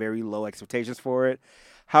got very low expectations for it.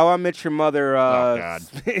 How I Met Your Mother. God.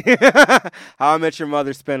 How I Met Your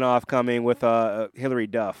Mother spinoff coming with Hilary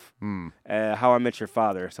Duff. How I Met Your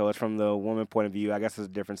Father. So it's from the woman point of view. I guess it's a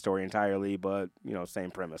different story entirely, but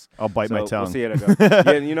same premise. I'll bite my tongue. We'll see it go.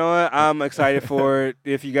 Yeah, you know what? I'm excited for it.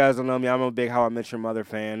 If you guys don't know me, I'm a big How I Met Your Mother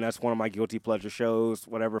fan. That's one of my guilty pleasure shows.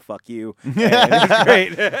 Whatever, fuck you. And it's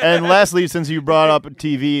great. And lastly, since you brought up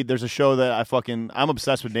TV, there's a show that I'm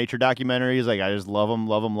obsessed with nature documentaries. Like, I just love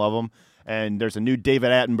them. And there's a new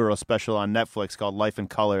David Attenborough special on Netflix called Life in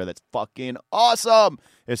Color that's fucking awesome.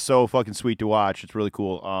 It's so fucking sweet to watch. It's really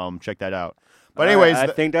cool. Check that out. But anyways, I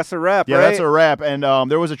think that's a wrap. Yeah, right? That's a wrap. And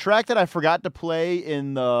there was a track that I forgot to play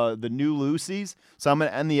in the new Lucy's, so I'm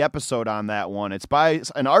gonna end the episode on that one. It's by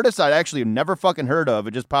an artist I actually never fucking heard of.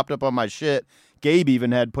 It just popped up on my shit. Gabe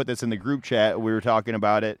even had put this in the group chat. We were talking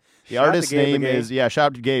about it. The artist's name is shout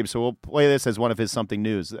out to Gabe. So we'll play this as one of his something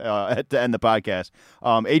news to end the podcast.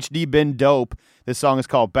 HD Bin Dope. This song is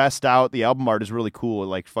called Best Out. The album art is really cool.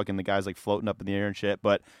 Like fucking the guy's like floating up in the air and shit.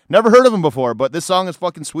 But never heard of him before. But this song is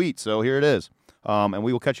fucking sweet. So here it is. And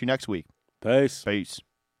we will catch you next week. Peace.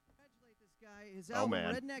 Oh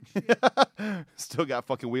man. Still got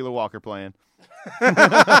fucking Wheeler Walker playing.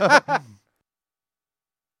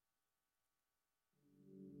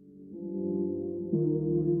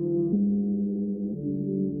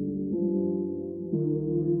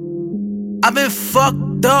 I've been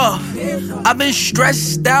fucked up, I've been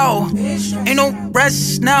stressed out, ain't no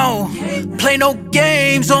rest now. Play no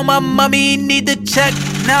games on my mommy, need to check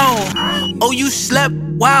now. Oh, you slept,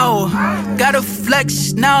 wow, gotta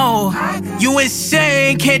flex now. You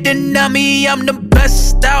insane, can't deny me, I'm the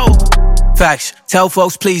best out. Facts, tell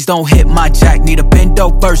folks please don't hit my jack. Need a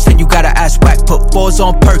bendo first, then you gotta ask whack. Put fours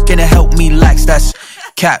on perk and it help me lax, that's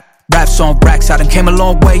cap. Raps on racks, I done came a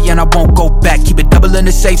long way and I won't go back. Keep it double in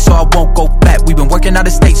the safe so I won't go back. We been working out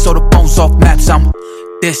of state so the phone's off maps. I'm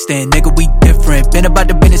distant, nigga, we different. Been about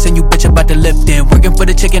the business and you bitch about the lifting. Working for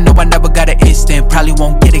the chicken, no I never got an instant. Probably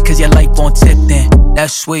won't get it cause your life on tip then.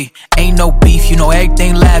 That's sweet, ain't no beef, you know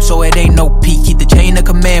everything laugh so it ain't no peak. Keep the chain of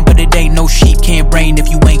command but it ain't no sheep. Can't rain if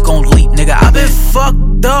you ain't gon' leap, nigga. I been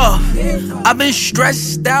fucked up, I been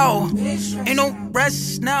stressed out, ain't no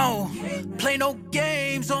rest now. Play no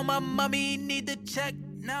games on my mommy, need to check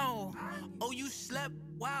now. Oh, you slept,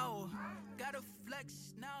 wow, gotta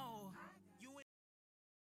flex now.